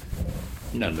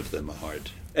 None of them are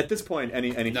hard. At this point,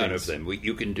 anything. None of them.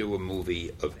 You can do a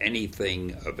movie of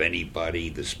anything, of anybody.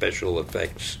 The special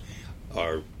effects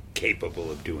are capable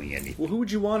of doing anything. Well, who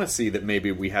would you want to see that maybe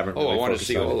we haven't really I want to focused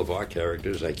see on? all of our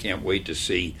characters. I can't wait to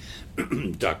see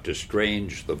Doctor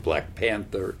Strange, the Black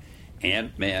Panther,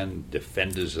 Ant-Man,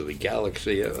 Defenders of the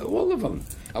Galaxy, all of them.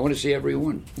 I want to see every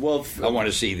one. Well, I want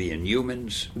to see the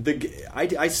Inhumans.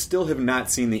 I still have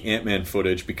not seen the Ant-Man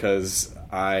footage because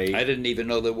I didn't even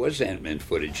know there was Ant-Man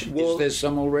footage. Well, is there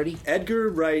some already? Edgar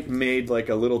Wright made like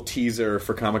a little teaser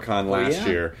for Comic-Con last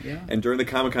year, and during the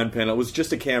Comic-Con panel, it was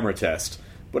just a camera test.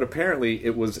 But apparently,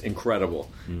 it was incredible,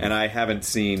 and I haven't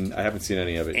seen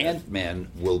any of it yet. Ant-Man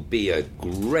will be a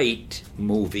great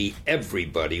movie.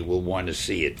 Everybody will want to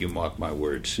see it. You mark my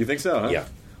words. You think so? Huh? Yeah.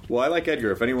 Well, I like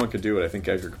Edgar. If anyone could do it, I think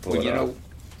Edgar could pull it off.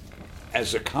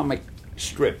 As a comic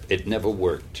strip, it never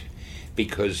worked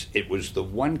because it was the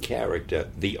one character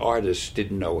the artist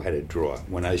didn't know how to draw.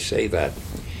 When I say that,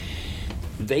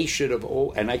 they should have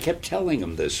and I kept telling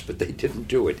them this, but they didn't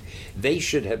do it. They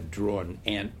should have drawn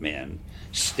Ant-Man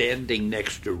standing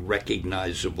next to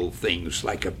recognizable things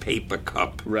like a paper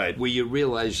cup, right, where you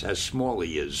realize how small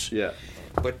he is. Yeah.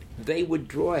 But they would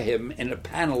draw him in a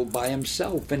panel by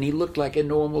himself, and he looked like a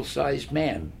normal-sized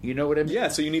man. You know what I mean? Yeah,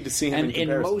 so you need to see him and in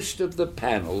comparison. In most of the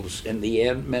panels in the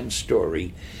Ant-Man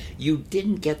story, you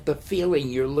didn't get the feeling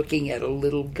you're looking at a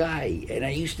little guy. And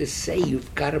I used to say,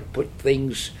 you've got to put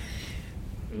things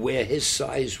where his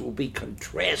size will be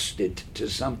contrasted to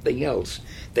something else.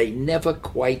 They never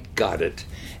quite got it.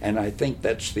 And I think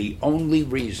that's the only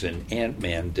reason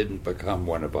Ant-Man didn't become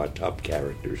one of our top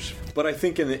characters. But I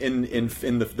think in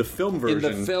the film version,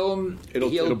 in the film,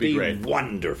 it'll be great,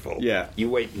 wonderful. Yeah, you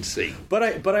wait and see.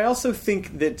 But I also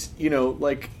think that, you know,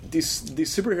 like these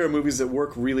superhero movies that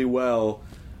work really well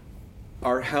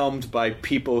are helmed by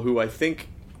people who I think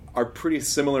are pretty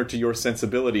similar to your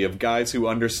sensibility, of guys who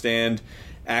understand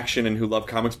action and who love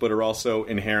comics but are also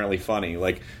inherently funny.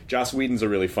 Like Joss Whedon's a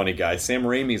really funny guy, Sam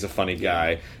Raimi's a funny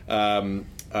guy,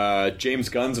 James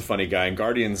Gunn's a funny guy, and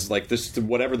Guardians, like this,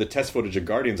 whatever the test footage of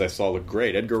Guardians I saw looked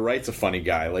great. Edgar Wright's a funny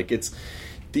guy. Like it's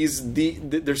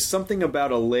there's something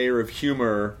about a layer of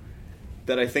humor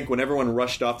that I think when everyone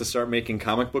rushed off to start making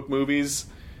comic book movies,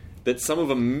 that some of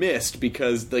them missed,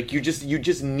 because like you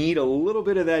just need a little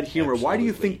bit of that humor. Absolutely. Why do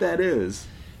you think that is?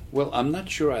 Well, I'm not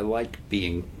sure I like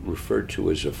being referred to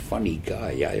as a funny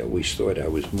guy. I always thought I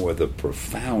was more the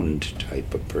profound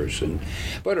type of person.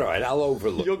 But all right, I'll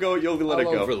overlook. You'll let it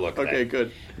go. I'll overlook that. Okay,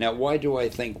 good. Now, why do I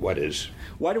think what is?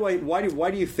 Why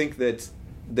do you think that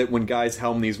when guys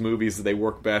helm these movies, they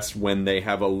work best when they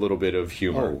have a little bit of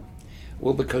humor? Oh.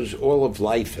 Well, because all of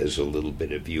life has a little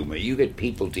bit of humor. You get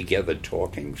people together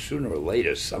talking. Sooner or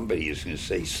later, somebody is going to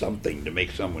say something to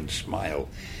make someone smile.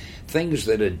 Things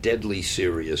that are deadly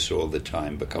serious all the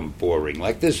time become boring,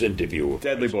 like this interview.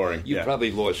 Deadly boring. You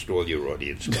probably lost all your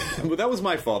audience. Well, that was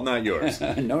my fault, not yours.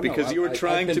 No, because you were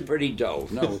trying I've to. been pretty dull.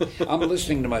 No, I'm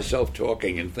listening to myself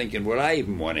talking and thinking, would I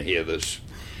even want to hear this?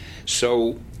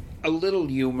 So, a little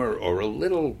humor or a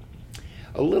little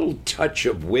touch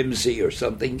of whimsy or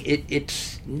something,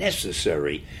 it's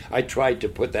necessary. I tried to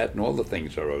put that in all the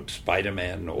things I wrote,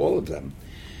 Spider-Man, all of them.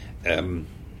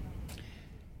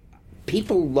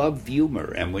 People love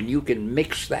humor, and when you can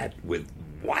mix that with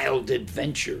wild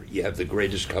adventure, you have the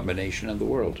greatest combination in the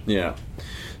world. Yeah.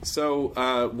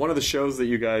 So, one of the shows that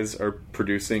you guys are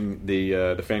producing, the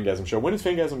Fangasm show, when does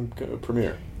Fangasm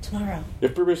premiere? Tomorrow.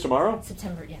 It premieres tomorrow?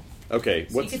 September, yeah. Okay.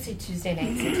 So you could see Tuesday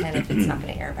nights at 10 if it's not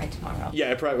going to air by tomorrow.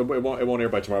 Yeah, it won't air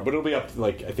by tomorrow, but it'll be up,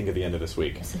 like, I think at the end of this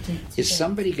week. Is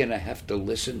somebody going to have to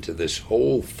listen to this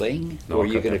whole thing? No, or are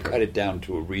you going to cut it down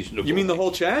to a reasonable... You mean the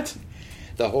whole chat?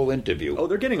 The whole interview. Oh,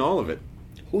 they're getting all of it.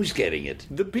 Who's getting it?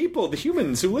 The people, the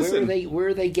humans who listen. Where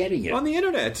are they getting it? On the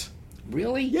internet.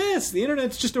 Really? Yes, the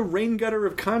internet's just a rain gutter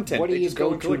of content. What do They you just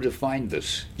go and to collect- find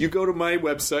this? You go to my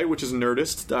website, which is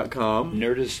Nerdist.com.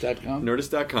 Nerdist.com?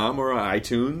 Nerdist.com or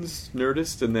iTunes,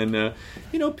 Nerdist, and then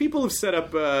people have set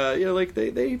up like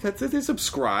they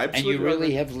subscribe. And so you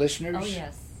really have listeners? Oh,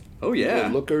 yes. Oh yeah,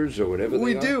 Or lookers or whatever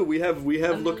we they are? do. We have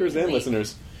lookers and Amazing.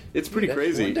 listeners. It's pretty That's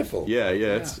crazy. wonderful. Yeah,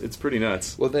 Yeah. it's pretty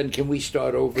nuts. Well, then, can we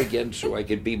start over again so I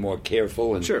could be more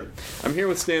careful? And Sure. I'm here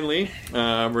with Stan Lee.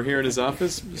 We're here in his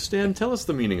office. Stan, tell us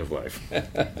the meaning of life.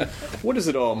 What does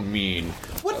it all mean?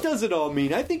 What does it all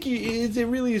mean? I think it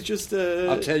really is just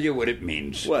I'll tell you what it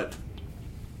means. What?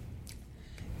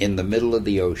 In the middle of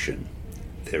the ocean,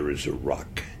 there is a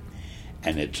rock,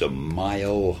 and it's a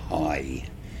mile high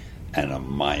and a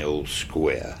mile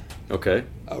square. Okay.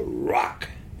 A rock.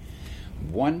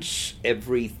 Once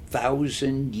every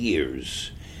 1,000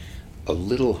 years, a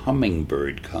little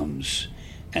hummingbird comes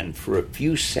and for a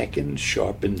few seconds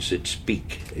sharpens its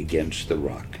beak against the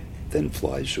rock, then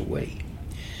flies away.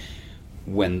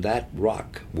 When that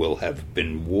rock will have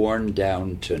been worn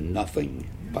down to nothing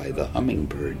by the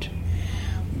hummingbird,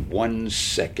 1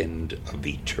 second of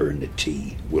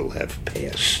eternity will have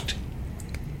passed.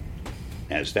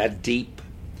 Now, is that deep?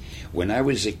 When I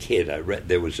was a kid, I read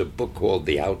there was a book called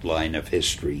The Outline of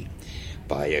History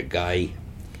by a guy,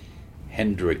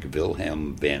 Hendrik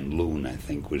Wilhelm van Loon, I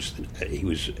think he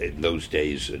was in those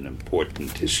days an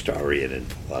important historian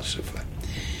and philosopher.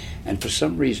 And for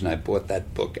some reason I bought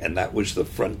that book, and that was the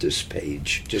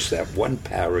frontispiece, just that one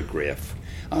paragraph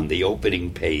on the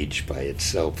opening page by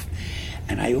itself.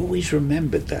 And I always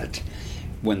remembered that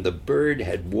when the bird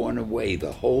had worn away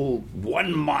the whole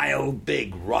 1 mile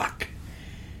big rock,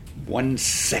 1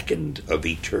 second of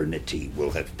eternity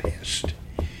will have passed,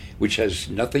 which has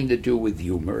nothing to do with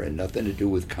humor and nothing to do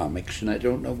with comics, and I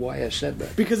don't know why I said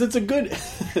that. Because it's a good.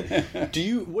 What do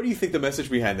you think the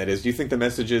message behind that is? Do you think the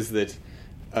message is that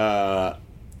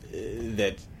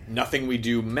that nothing we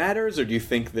do matters, or do you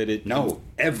think that it? No,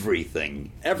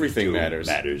 everything Everything we do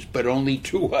matters. but only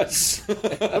to us.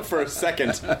 For a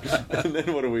second, and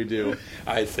then what do we do?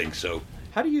 I think so.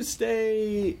 How do you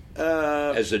stay?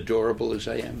 As adorable as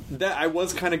I am. That I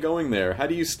was kind of going there. How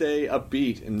do you stay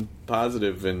upbeat and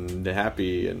positive and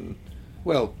happy and?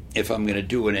 Well, if I'm going to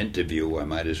do an interview, I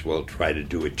might as well try to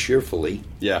do it cheerfully.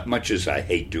 Yeah. Much as I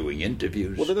hate doing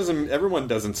interviews. Well, everyone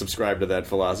doesn't subscribe to that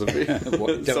philosophy.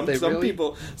 What, don't they some really?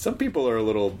 some people are a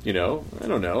little, I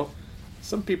don't know.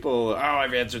 Some people,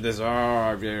 I've answered this.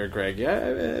 I've been cranky.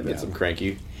 I've been some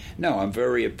cranky. No, I'm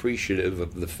very appreciative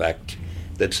of the fact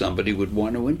that somebody would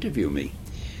want to interview me.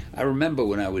 I remember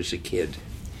when I was a kid,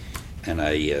 and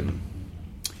I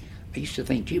used to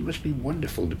think, gee, it must be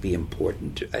wonderful to be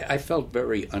important. I felt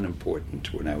very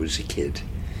unimportant when I was a kid.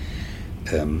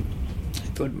 I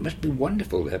thought it must be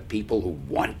wonderful to have people who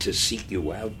want to seek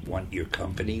you out, want your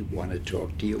company, want to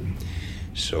talk to you.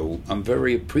 So I'm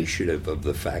very appreciative of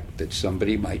the fact that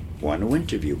somebody might want to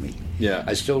interview me. Yeah.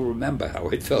 I still remember how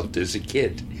I felt as a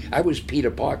kid. I was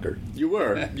Peter Parker. You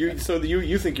were. You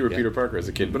think you were Peter Parker as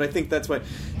a kid, but I think that's why,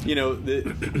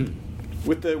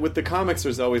 with the comics,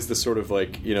 there's always this sort of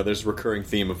there's a recurring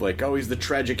theme of he's the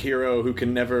tragic hero who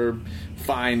can never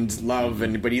find love,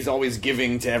 but he's always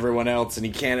giving to everyone else, and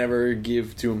he can't ever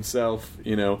give to himself,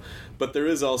 But there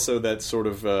is also that sort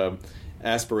of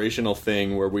aspirational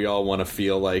thing where we all want to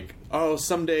feel like,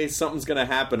 someday something's going to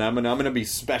happen. I'm going to be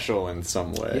special in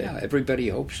some way. Yeah, everybody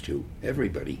hopes to.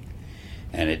 Everybody.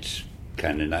 And it's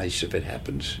kind of nice if it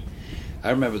happens. I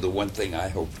remember the one thing I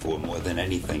hoped for more than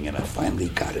anything, and I finally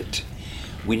got it.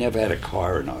 We never had a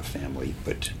car in our family,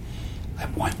 but I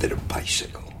wanted a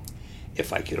bicycle.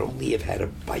 If I could only have had a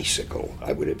bicycle,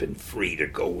 I would have been free to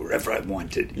go wherever I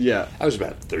wanted. Yeah. I was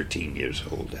about 13 years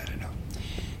old, I don't know.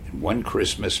 And one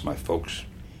Christmas, my folks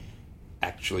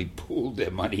actually pooled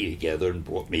their money together and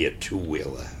bought me a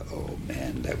two-wheeler. Oh,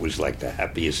 man, that was like the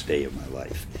happiest day of my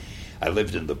life. I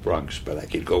lived in the Bronx, but I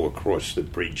could go across the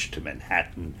bridge to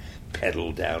Manhattan,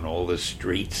 pedal down all the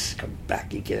streets, come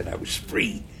back again. I was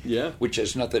free. Yeah. Which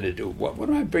has nothing to do. What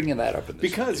am I bringing that up in this?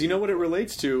 Because you know what it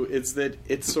relates to is that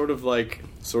it's sort of like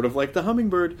the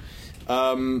hummingbird.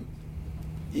 There's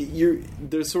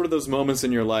sort of those moments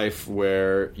in your life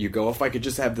where you go, if I could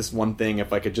just have this one thing,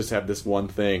 if I could just have this one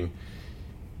thing.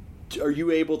 Are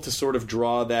you able to sort of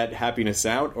draw that happiness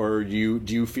out, or do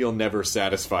you feel never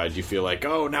satisfied? Do you feel like,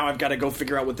 now I've got to go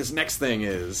figure out what this next thing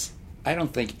is? I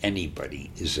don't think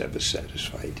anybody is ever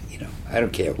satisfied. I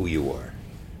don't care who you are.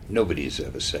 Nobody is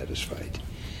ever satisfied.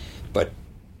 But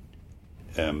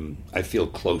I feel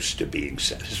close to being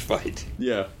satisfied.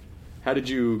 Yeah. How did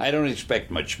you... I don't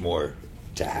expect much more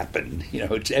to happen.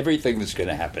 It's everything that's going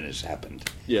to happen has happened.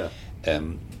 Yeah.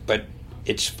 But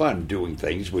it's fun doing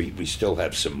things. We still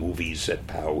have some movies at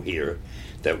POW here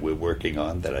that we're working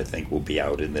on that I think will be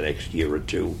out in the next year or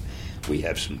two. We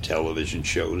have some television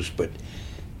shows, but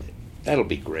that'll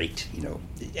be great.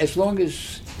 As long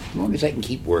as I can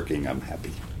keep working, I'm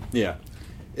happy. Yeah.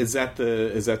 Is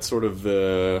that sort of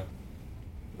the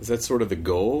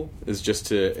goal? Is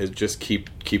just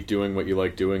keep doing what you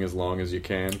like doing as long as you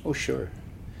can? Oh, sure.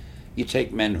 You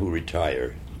take men who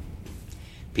retire.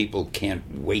 People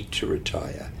can't wait to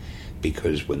retire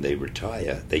because when they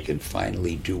retire, they can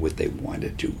finally do what they want to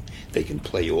do. They can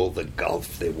play all the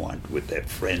golf they want with their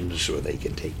friends, or they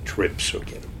can take trips or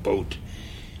get a boat.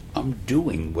 I'm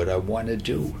doing what I want to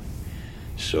do.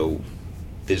 So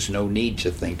there's no need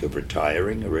to think of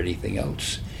retiring or anything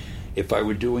else. If I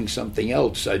were doing something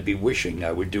else, I'd be wishing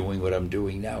I were doing what I'm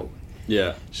doing now.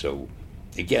 Yeah. So,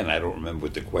 again, I don't remember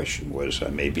what the question was. I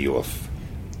may be off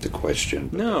the question.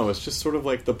 No, it's just sort of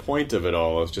like the point of it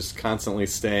all is just constantly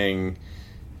staying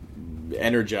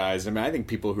energized. I mean, I think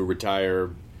people who retire,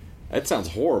 that sounds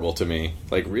horrible to me.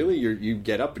 Like, really? You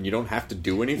get up and you don't have to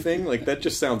do anything? Like, that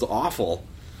just sounds awful.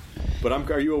 But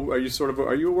are you a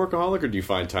workaholic, or do you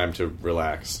find time to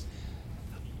relax?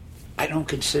 I don't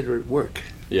consider it work.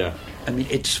 Yeah. I mean,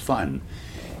 it's fun.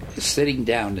 Sitting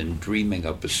down and dreaming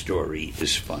up a story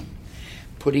is fun.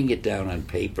 Putting it down on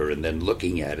paper and then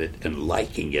looking at it and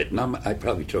liking it. And I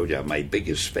probably told you I'm my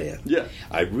biggest fan. Yeah.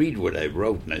 I read what I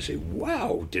wrote and I say,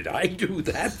 wow, did I do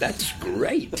that? That's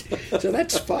great. So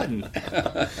that's fun.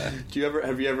 Has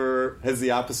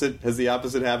the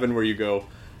opposite happened where you go,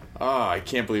 I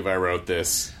can't believe I wrote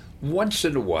this? Once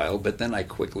in a while, but then I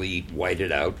quickly white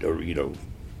it out or,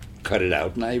 cut it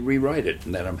out and I rewrite it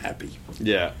and then I'm happy.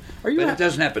 Yeah. But it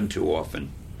doesn't happen too often.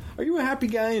 Are you a happy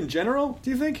guy in general, do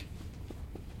you think?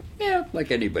 Yeah, like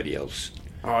anybody else.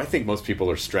 Oh, I think most people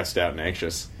are stressed out and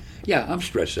anxious. Yeah, I'm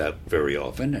stressed out very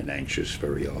often and anxious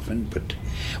very often, but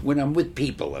when I'm with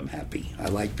people, I'm happy. I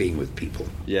like being with people.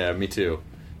 Yeah, me too.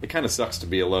 It kind of sucks to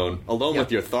be alone. Alone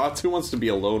with your thoughts? Who wants to be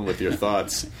alone with your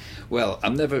thoughts? Well,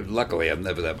 luckily, I'm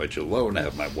never that much alone. I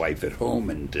have my wife at home,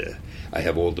 and I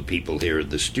have all the people here in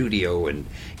the studio. And,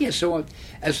 so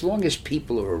as long as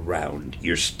people are around,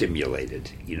 you're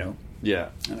stimulated, Yeah.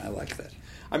 And I like that.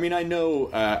 I mean, I know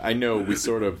we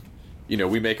sort of,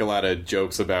 we make a lot of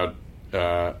jokes about,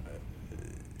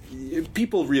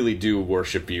 people really do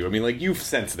worship you. I mean, like, you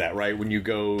sense that, right? When you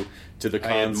go to the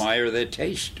cons. I admire their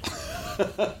taste.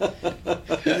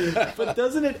 But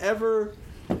doesn't it ever...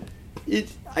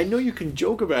 I know you can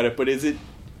joke about it, but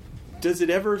does it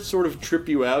ever sort of trip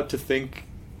you out to think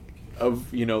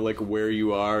of, like, where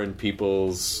you are in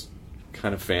people's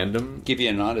kind of fandom? Give you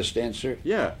an honest answer?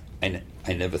 Yeah.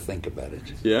 I never think about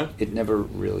it. Yeah? It never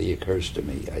really occurs to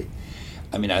me.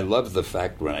 I mean, I love the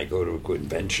fact when I go to a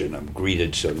convention, I'm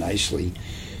greeted so nicely,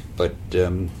 but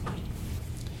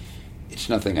it's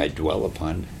nothing I dwell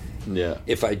upon. Yeah.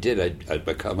 If I did, I'd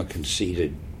become a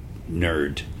conceited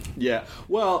nerd. Yeah.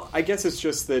 Well, I guess it's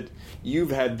just that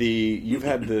you've had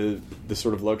the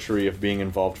sort of luxury of being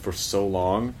involved for so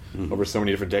long, over so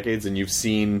many different decades, and you've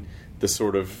seen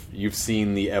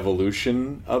the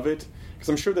evolution of it. Because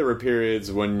I'm sure there were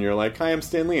periods when you're like, "Hi, I'm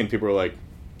Stan Lee," and people are like,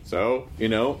 "So,"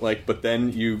 but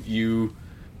then you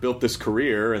built this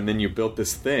career, and then you built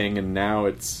this thing, and now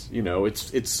it's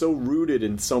so rooted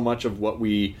in so much of what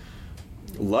we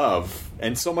love,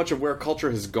 and so much of where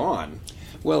culture has gone.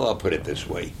 Well, I'll put it this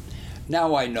way.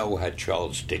 Now I know how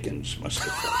Charles Dickens must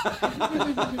have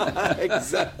felt.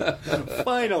 Exactly.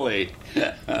 Finally.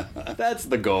 That's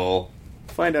the goal.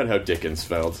 Find out how Dickens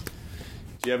felt.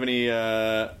 Do you have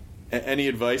any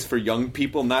advice for young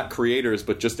people, not creators,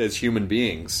 but just as human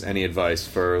beings? Any advice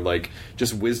for, like,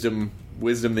 just wisdom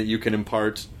that you can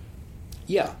impart?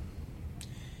 Yeah.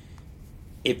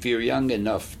 If you're young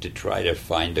enough to try to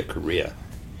find a career,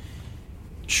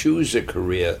 choose a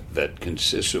career that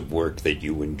consists of work that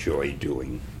you enjoy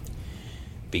doing.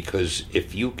 Because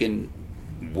if you can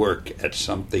work at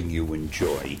something you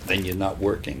enjoy, then you're not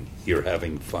working. You're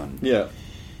having fun. Yeah.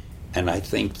 And I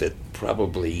think that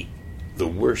probably the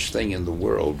worst thing in the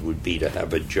world would be to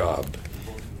have a job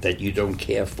that you don't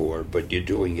care for, but you're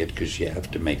doing it because you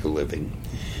have to make a living.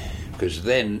 Because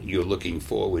then you're looking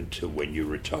forward to when you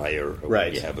retire or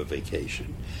when you have a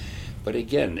vacation. But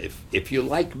again, if you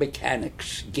like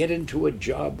mechanics, get into a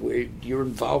job where you're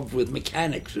involved with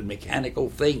mechanics and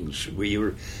mechanical things, where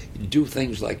you do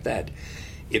things like that.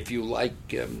 If you like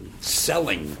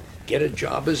selling, get a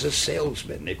job as a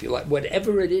salesman. If you like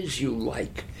whatever it is you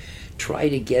like, try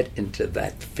to get into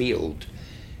that field.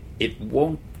 It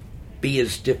won't be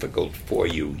as difficult for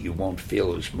you. You won't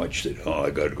feel as much that, I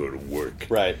got to go to work.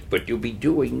 Right. But you'll be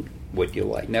doing what you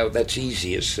like. Now, that's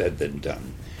easier said than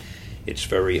done. It's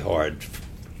very hard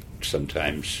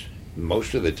sometimes,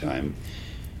 most of the time,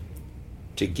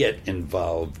 to get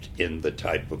involved in the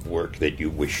type of work that you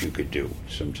wish you could do.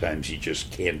 Sometimes you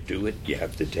just can't do it. You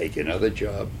have to take another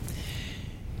job.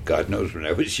 God knows when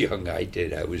I was young, I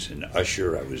did. I was an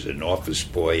usher. I was an office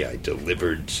boy. I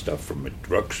delivered stuff from a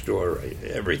drugstore,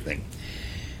 everything.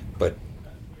 But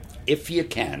if you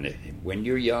can, when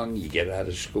you're young, you get out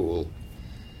of school,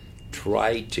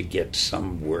 try to get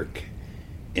some work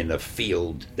in a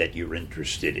field that you're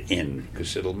interested in,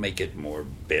 because it'll make it more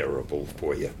bearable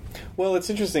for you. Well, it's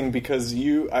interesting because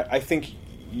I think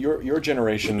your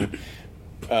generation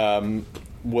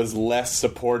was less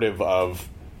supportive of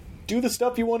do the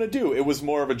stuff you want to do. It was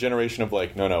more of a generation of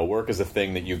like, no, work is a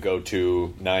thing that you go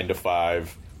to 9 to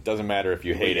 5. Doesn't matter if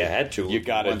you hate it. Had to. You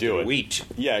got to do it. Eat.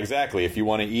 Yeah, exactly. If you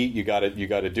want to eat, you got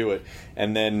to do it.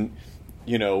 And then,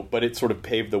 but it sort of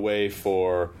paved the way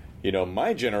for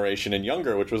my generation and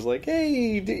younger, which was like, hey,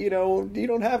 you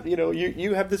don't have,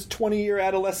 you have this 20-year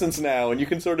adolescence now, and you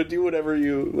can sort of do whatever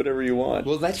you want.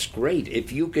 Well, that's great.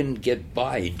 If you can get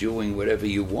by doing whatever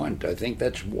you want, I think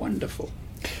that's wonderful.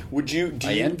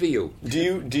 I envy you. Do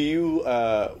you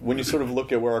when you sort of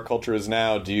look at where our culture is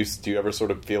now, do you ever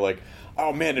sort of feel like,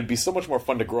 oh man, it'd be so much more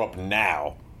fun to grow up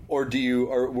now? Or do you,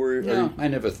 No, I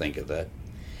never think of that.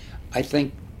 I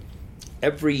think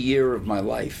every year of my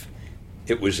life,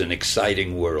 it was an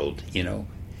exciting world,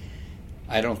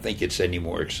 I don't think it's any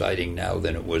more exciting now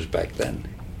than it was back then.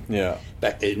 Yeah.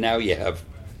 Now you have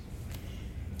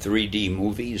 3D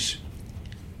movies.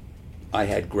 I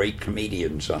had great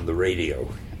comedians on the radio.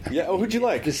 Yeah, who'd you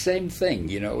like? The same thing,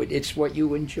 it's what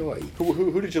you enjoy.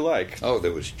 Who did you like? Oh,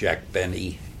 there was Jack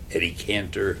Benny, Eddie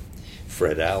Cantor,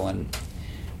 Fred Allen.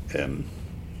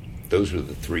 Those were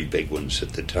the three big ones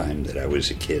at the time that I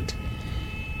was a kid.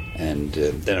 And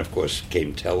then, of course,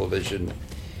 came television,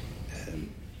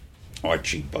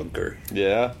 Archie Bunker.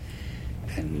 Yeah.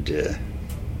 And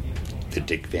the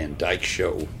Dick Van Dyke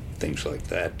Show, things like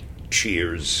that.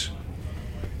 Cheers.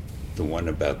 The one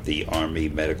about the Army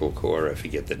Medical Corps, I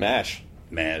forget the name.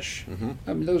 MASH. Mm-hmm.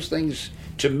 I mean, those things,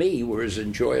 to me, were as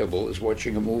enjoyable as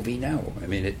watching a movie now. I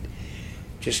mean,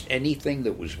 just anything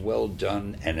that was well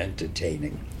done and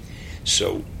entertaining.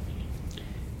 So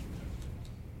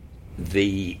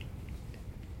the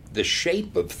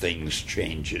shape of things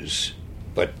changes,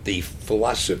 but the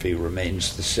philosophy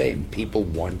remains the same. People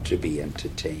want to be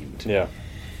entertained. Yeah.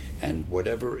 And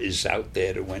whatever is out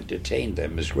there to entertain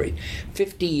them is great.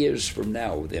 50 years from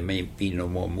now, there may be no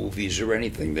more movies or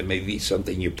anything. There may be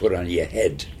something you put on your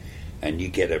head and you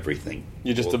get everything.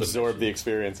 You just absorb the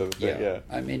experience of it. Yeah.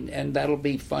 I mean, and that'll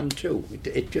be fun too.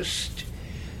 It just...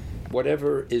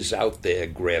 whatever is out there,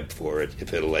 grab for it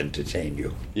if it'll entertain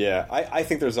you. Yeah, I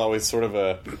think there's always sort of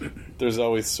a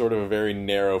very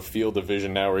narrow field of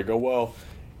vision now where you go, well,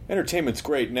 entertainment's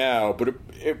great now, but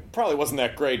it probably wasn't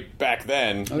that great back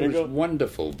then. It was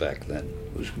wonderful back then.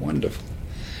 It was wonderful.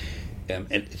 And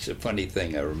it's a funny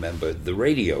thing. I remember the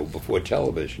radio before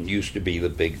television used to be the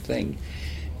big thing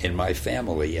in my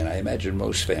family, and I imagine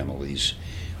most families.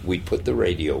 We'd put the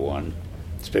radio on,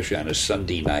 especially on a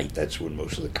Sunday night. That's when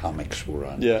most of the comics were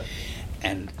on. Yeah.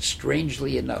 And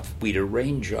strangely enough, we'd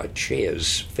arrange our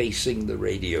chairs facing the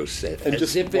radio set and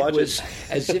as if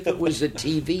it was a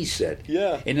TV set.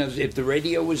 Yeah. And if the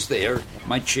radio was there,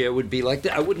 my chair would be like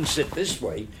that. I wouldn't sit this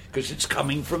way because it's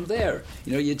coming from there.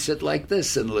 You'd sit like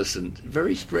this and listen.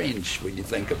 Very strange when you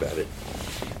think about it.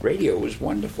 Radio was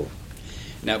wonderful.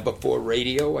 Now, before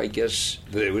radio, I guess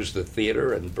there was the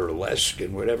theater and burlesque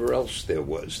and whatever else there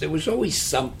was. There was always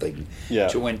something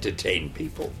to entertain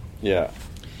people. Yeah.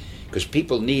 Because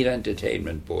people need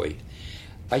entertainment, boy.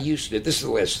 This is the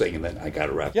last thing, and then I got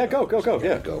to wrap it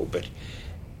up. Go. But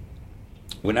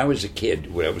when I was a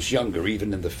kid, when I was younger,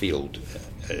 even in the field,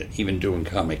 even doing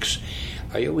comics,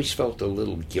 I always felt a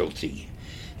little guilty.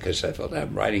 Because I felt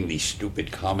I'm writing these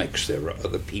stupid comics. There are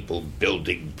other people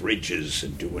building bridges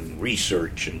and doing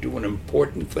research and doing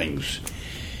important things.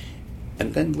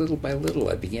 And then little by little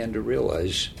I began to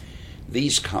realize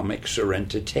these comics are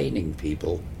entertaining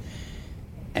people.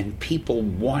 And people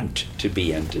want to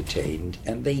be entertained,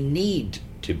 and they need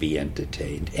to be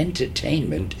entertained.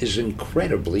 Entertainment is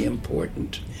incredibly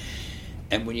important.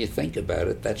 And when you think about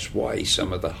it, that's why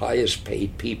some of the highest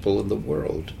paid people in the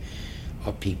world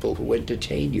are people who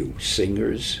entertain you.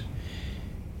 Singers,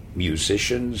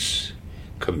 musicians,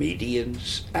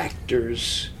 comedians,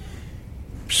 actors,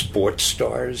 sports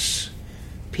stars,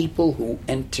 people who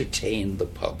entertain the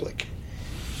public.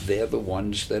 They're the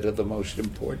ones that are the most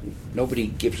important. Nobody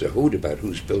gives a hoot about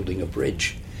who's building a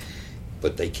bridge,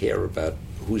 but they care about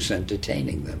who's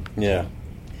entertaining them. Yeah.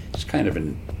 It's kind of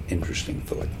an interesting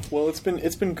thought. Well, it's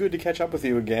been good to catch up with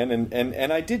you again,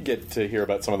 and I did get to hear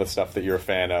about some of the stuff that you're a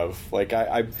fan of. Like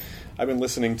I've been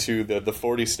listening to the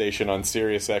 40 station on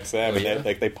Sirius XM, and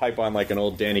they pipe on like an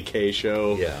old Danny Kaye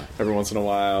show every once in a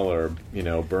while, or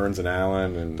Burns and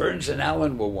Allen. And Burns and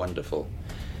Allen were wonderful.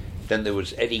 Then there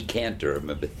was Eddie Cantor.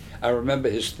 I remember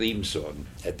his theme song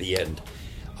at the end.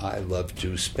 I love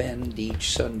to spend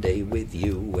each Sunday with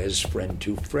you as friend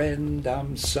to friend.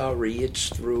 I'm sorry it's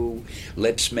through.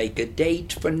 Let's make a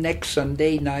date for next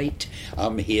Sunday night.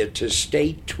 I'm here to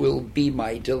stay. 'Twill be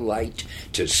my delight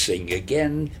to sing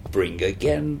again, bring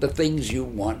again the things you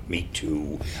want me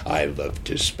to. I love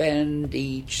to spend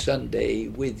each Sunday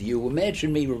with you.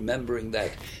 Imagine me remembering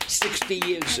that 60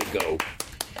 years ago.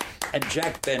 And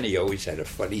Jack Benny always had a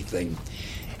funny thing.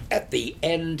 At the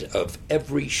end of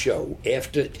every show,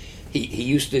 after he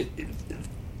used to,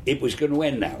 it was going to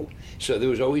end now. So there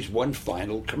was always one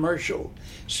final commercial.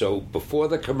 So before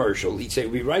the commercial, he'd say,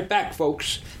 "We'll be right back,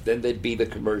 folks." Then there'd be the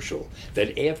commercial.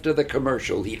 Then after the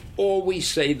commercial, he'd always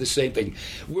say the same thing.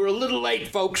 "We're a little late,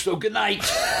 folks, so good night."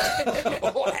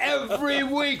 Every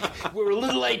week, "We're a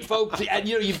little late, folks." And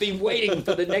you've been waiting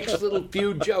for the next little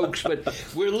few jokes, but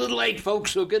 "We're a little late,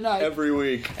 folks, so good night." Every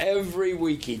week. Every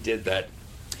week he did that.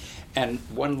 And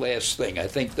one last thing, I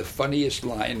think the funniest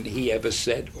line he ever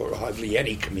said, or hardly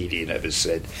any comedian ever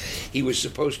said, he was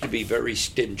supposed to be very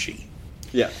stingy.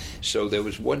 Yeah. So there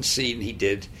was one scene he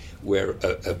did where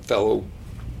a fellow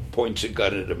points a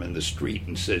gun at him in the street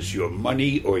and says, "Your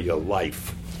money or your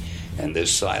life?" And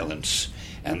there's silence.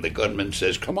 And the gunman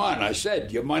says, "Come on," I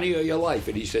said, "your money or your life?"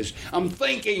 And he says, I'm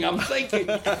thinking. I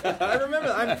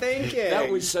remember, I'm thinking. That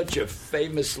was such a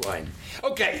famous line.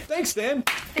 Okay. Thanks, Dan.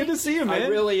 Good to see you, man. I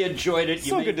really enjoyed it.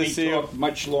 So you good made to me see talk you.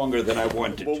 much longer than I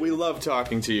wanted. Well, we love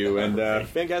talking to you. And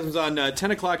Phangasm's on 10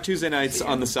 o'clock Tuesday nights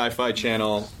on the Sci-Fi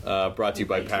Channel, brought to you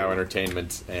by Power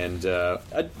Entertainment. And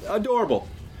adorable.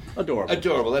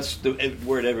 Adorable. That's the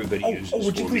word everybody uses.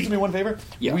 Would you please do me one favor?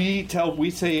 Yeah. We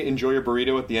say "enjoy your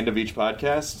burrito" at the end of each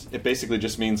podcast. It basically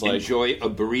just means like enjoy a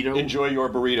burrito. Enjoy your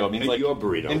burrito. It means like your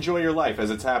burrito. Enjoy your life as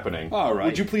it's happening. All right.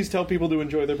 Would you please tell people to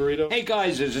enjoy their burrito? Hey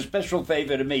guys, as a special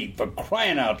favor to me, for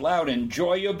crying out loud,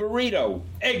 enjoy your burrito.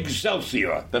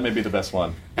 Excelsior. That may be the best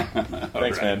one.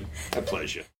 Thanks, man. A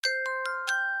pleasure.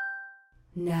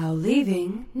 Now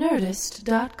leaving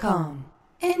Nerdist.com.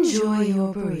 Enjoy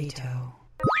your burrito.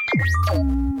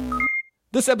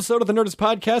 This episode of the Nerdist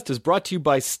Podcast is brought to you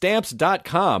by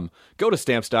Stamps.com. Go to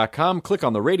Stamps.com, click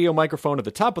on the radio microphone at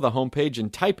the top of the homepage,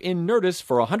 and type in Nerdist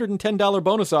for a $110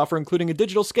 bonus offer, including a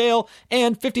digital scale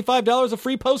and $55 of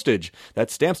free postage.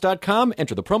 That's Stamps.com.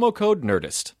 Enter the promo code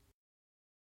Nerdist.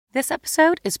 This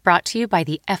episode is brought to you by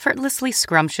the effortlessly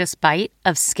scrumptious bite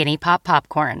of Skinny Pop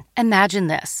Popcorn. Imagine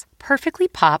this. Perfectly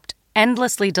popped,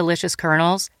 endlessly delicious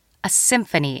kernels, a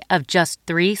symphony of just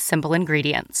 3 simple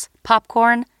ingredients: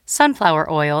 popcorn,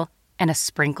 sunflower oil, and a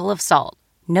sprinkle of salt.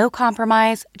 No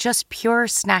compromise, just pure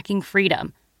snacking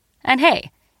freedom. And hey,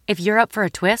 if you're up for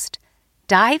a twist,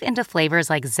 dive into flavors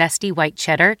like zesty white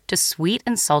cheddar to sweet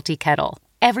and salty kettle.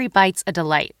 Every bite's a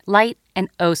delight, light and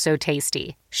oh so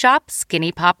tasty. Shop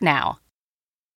Skinny Pop now.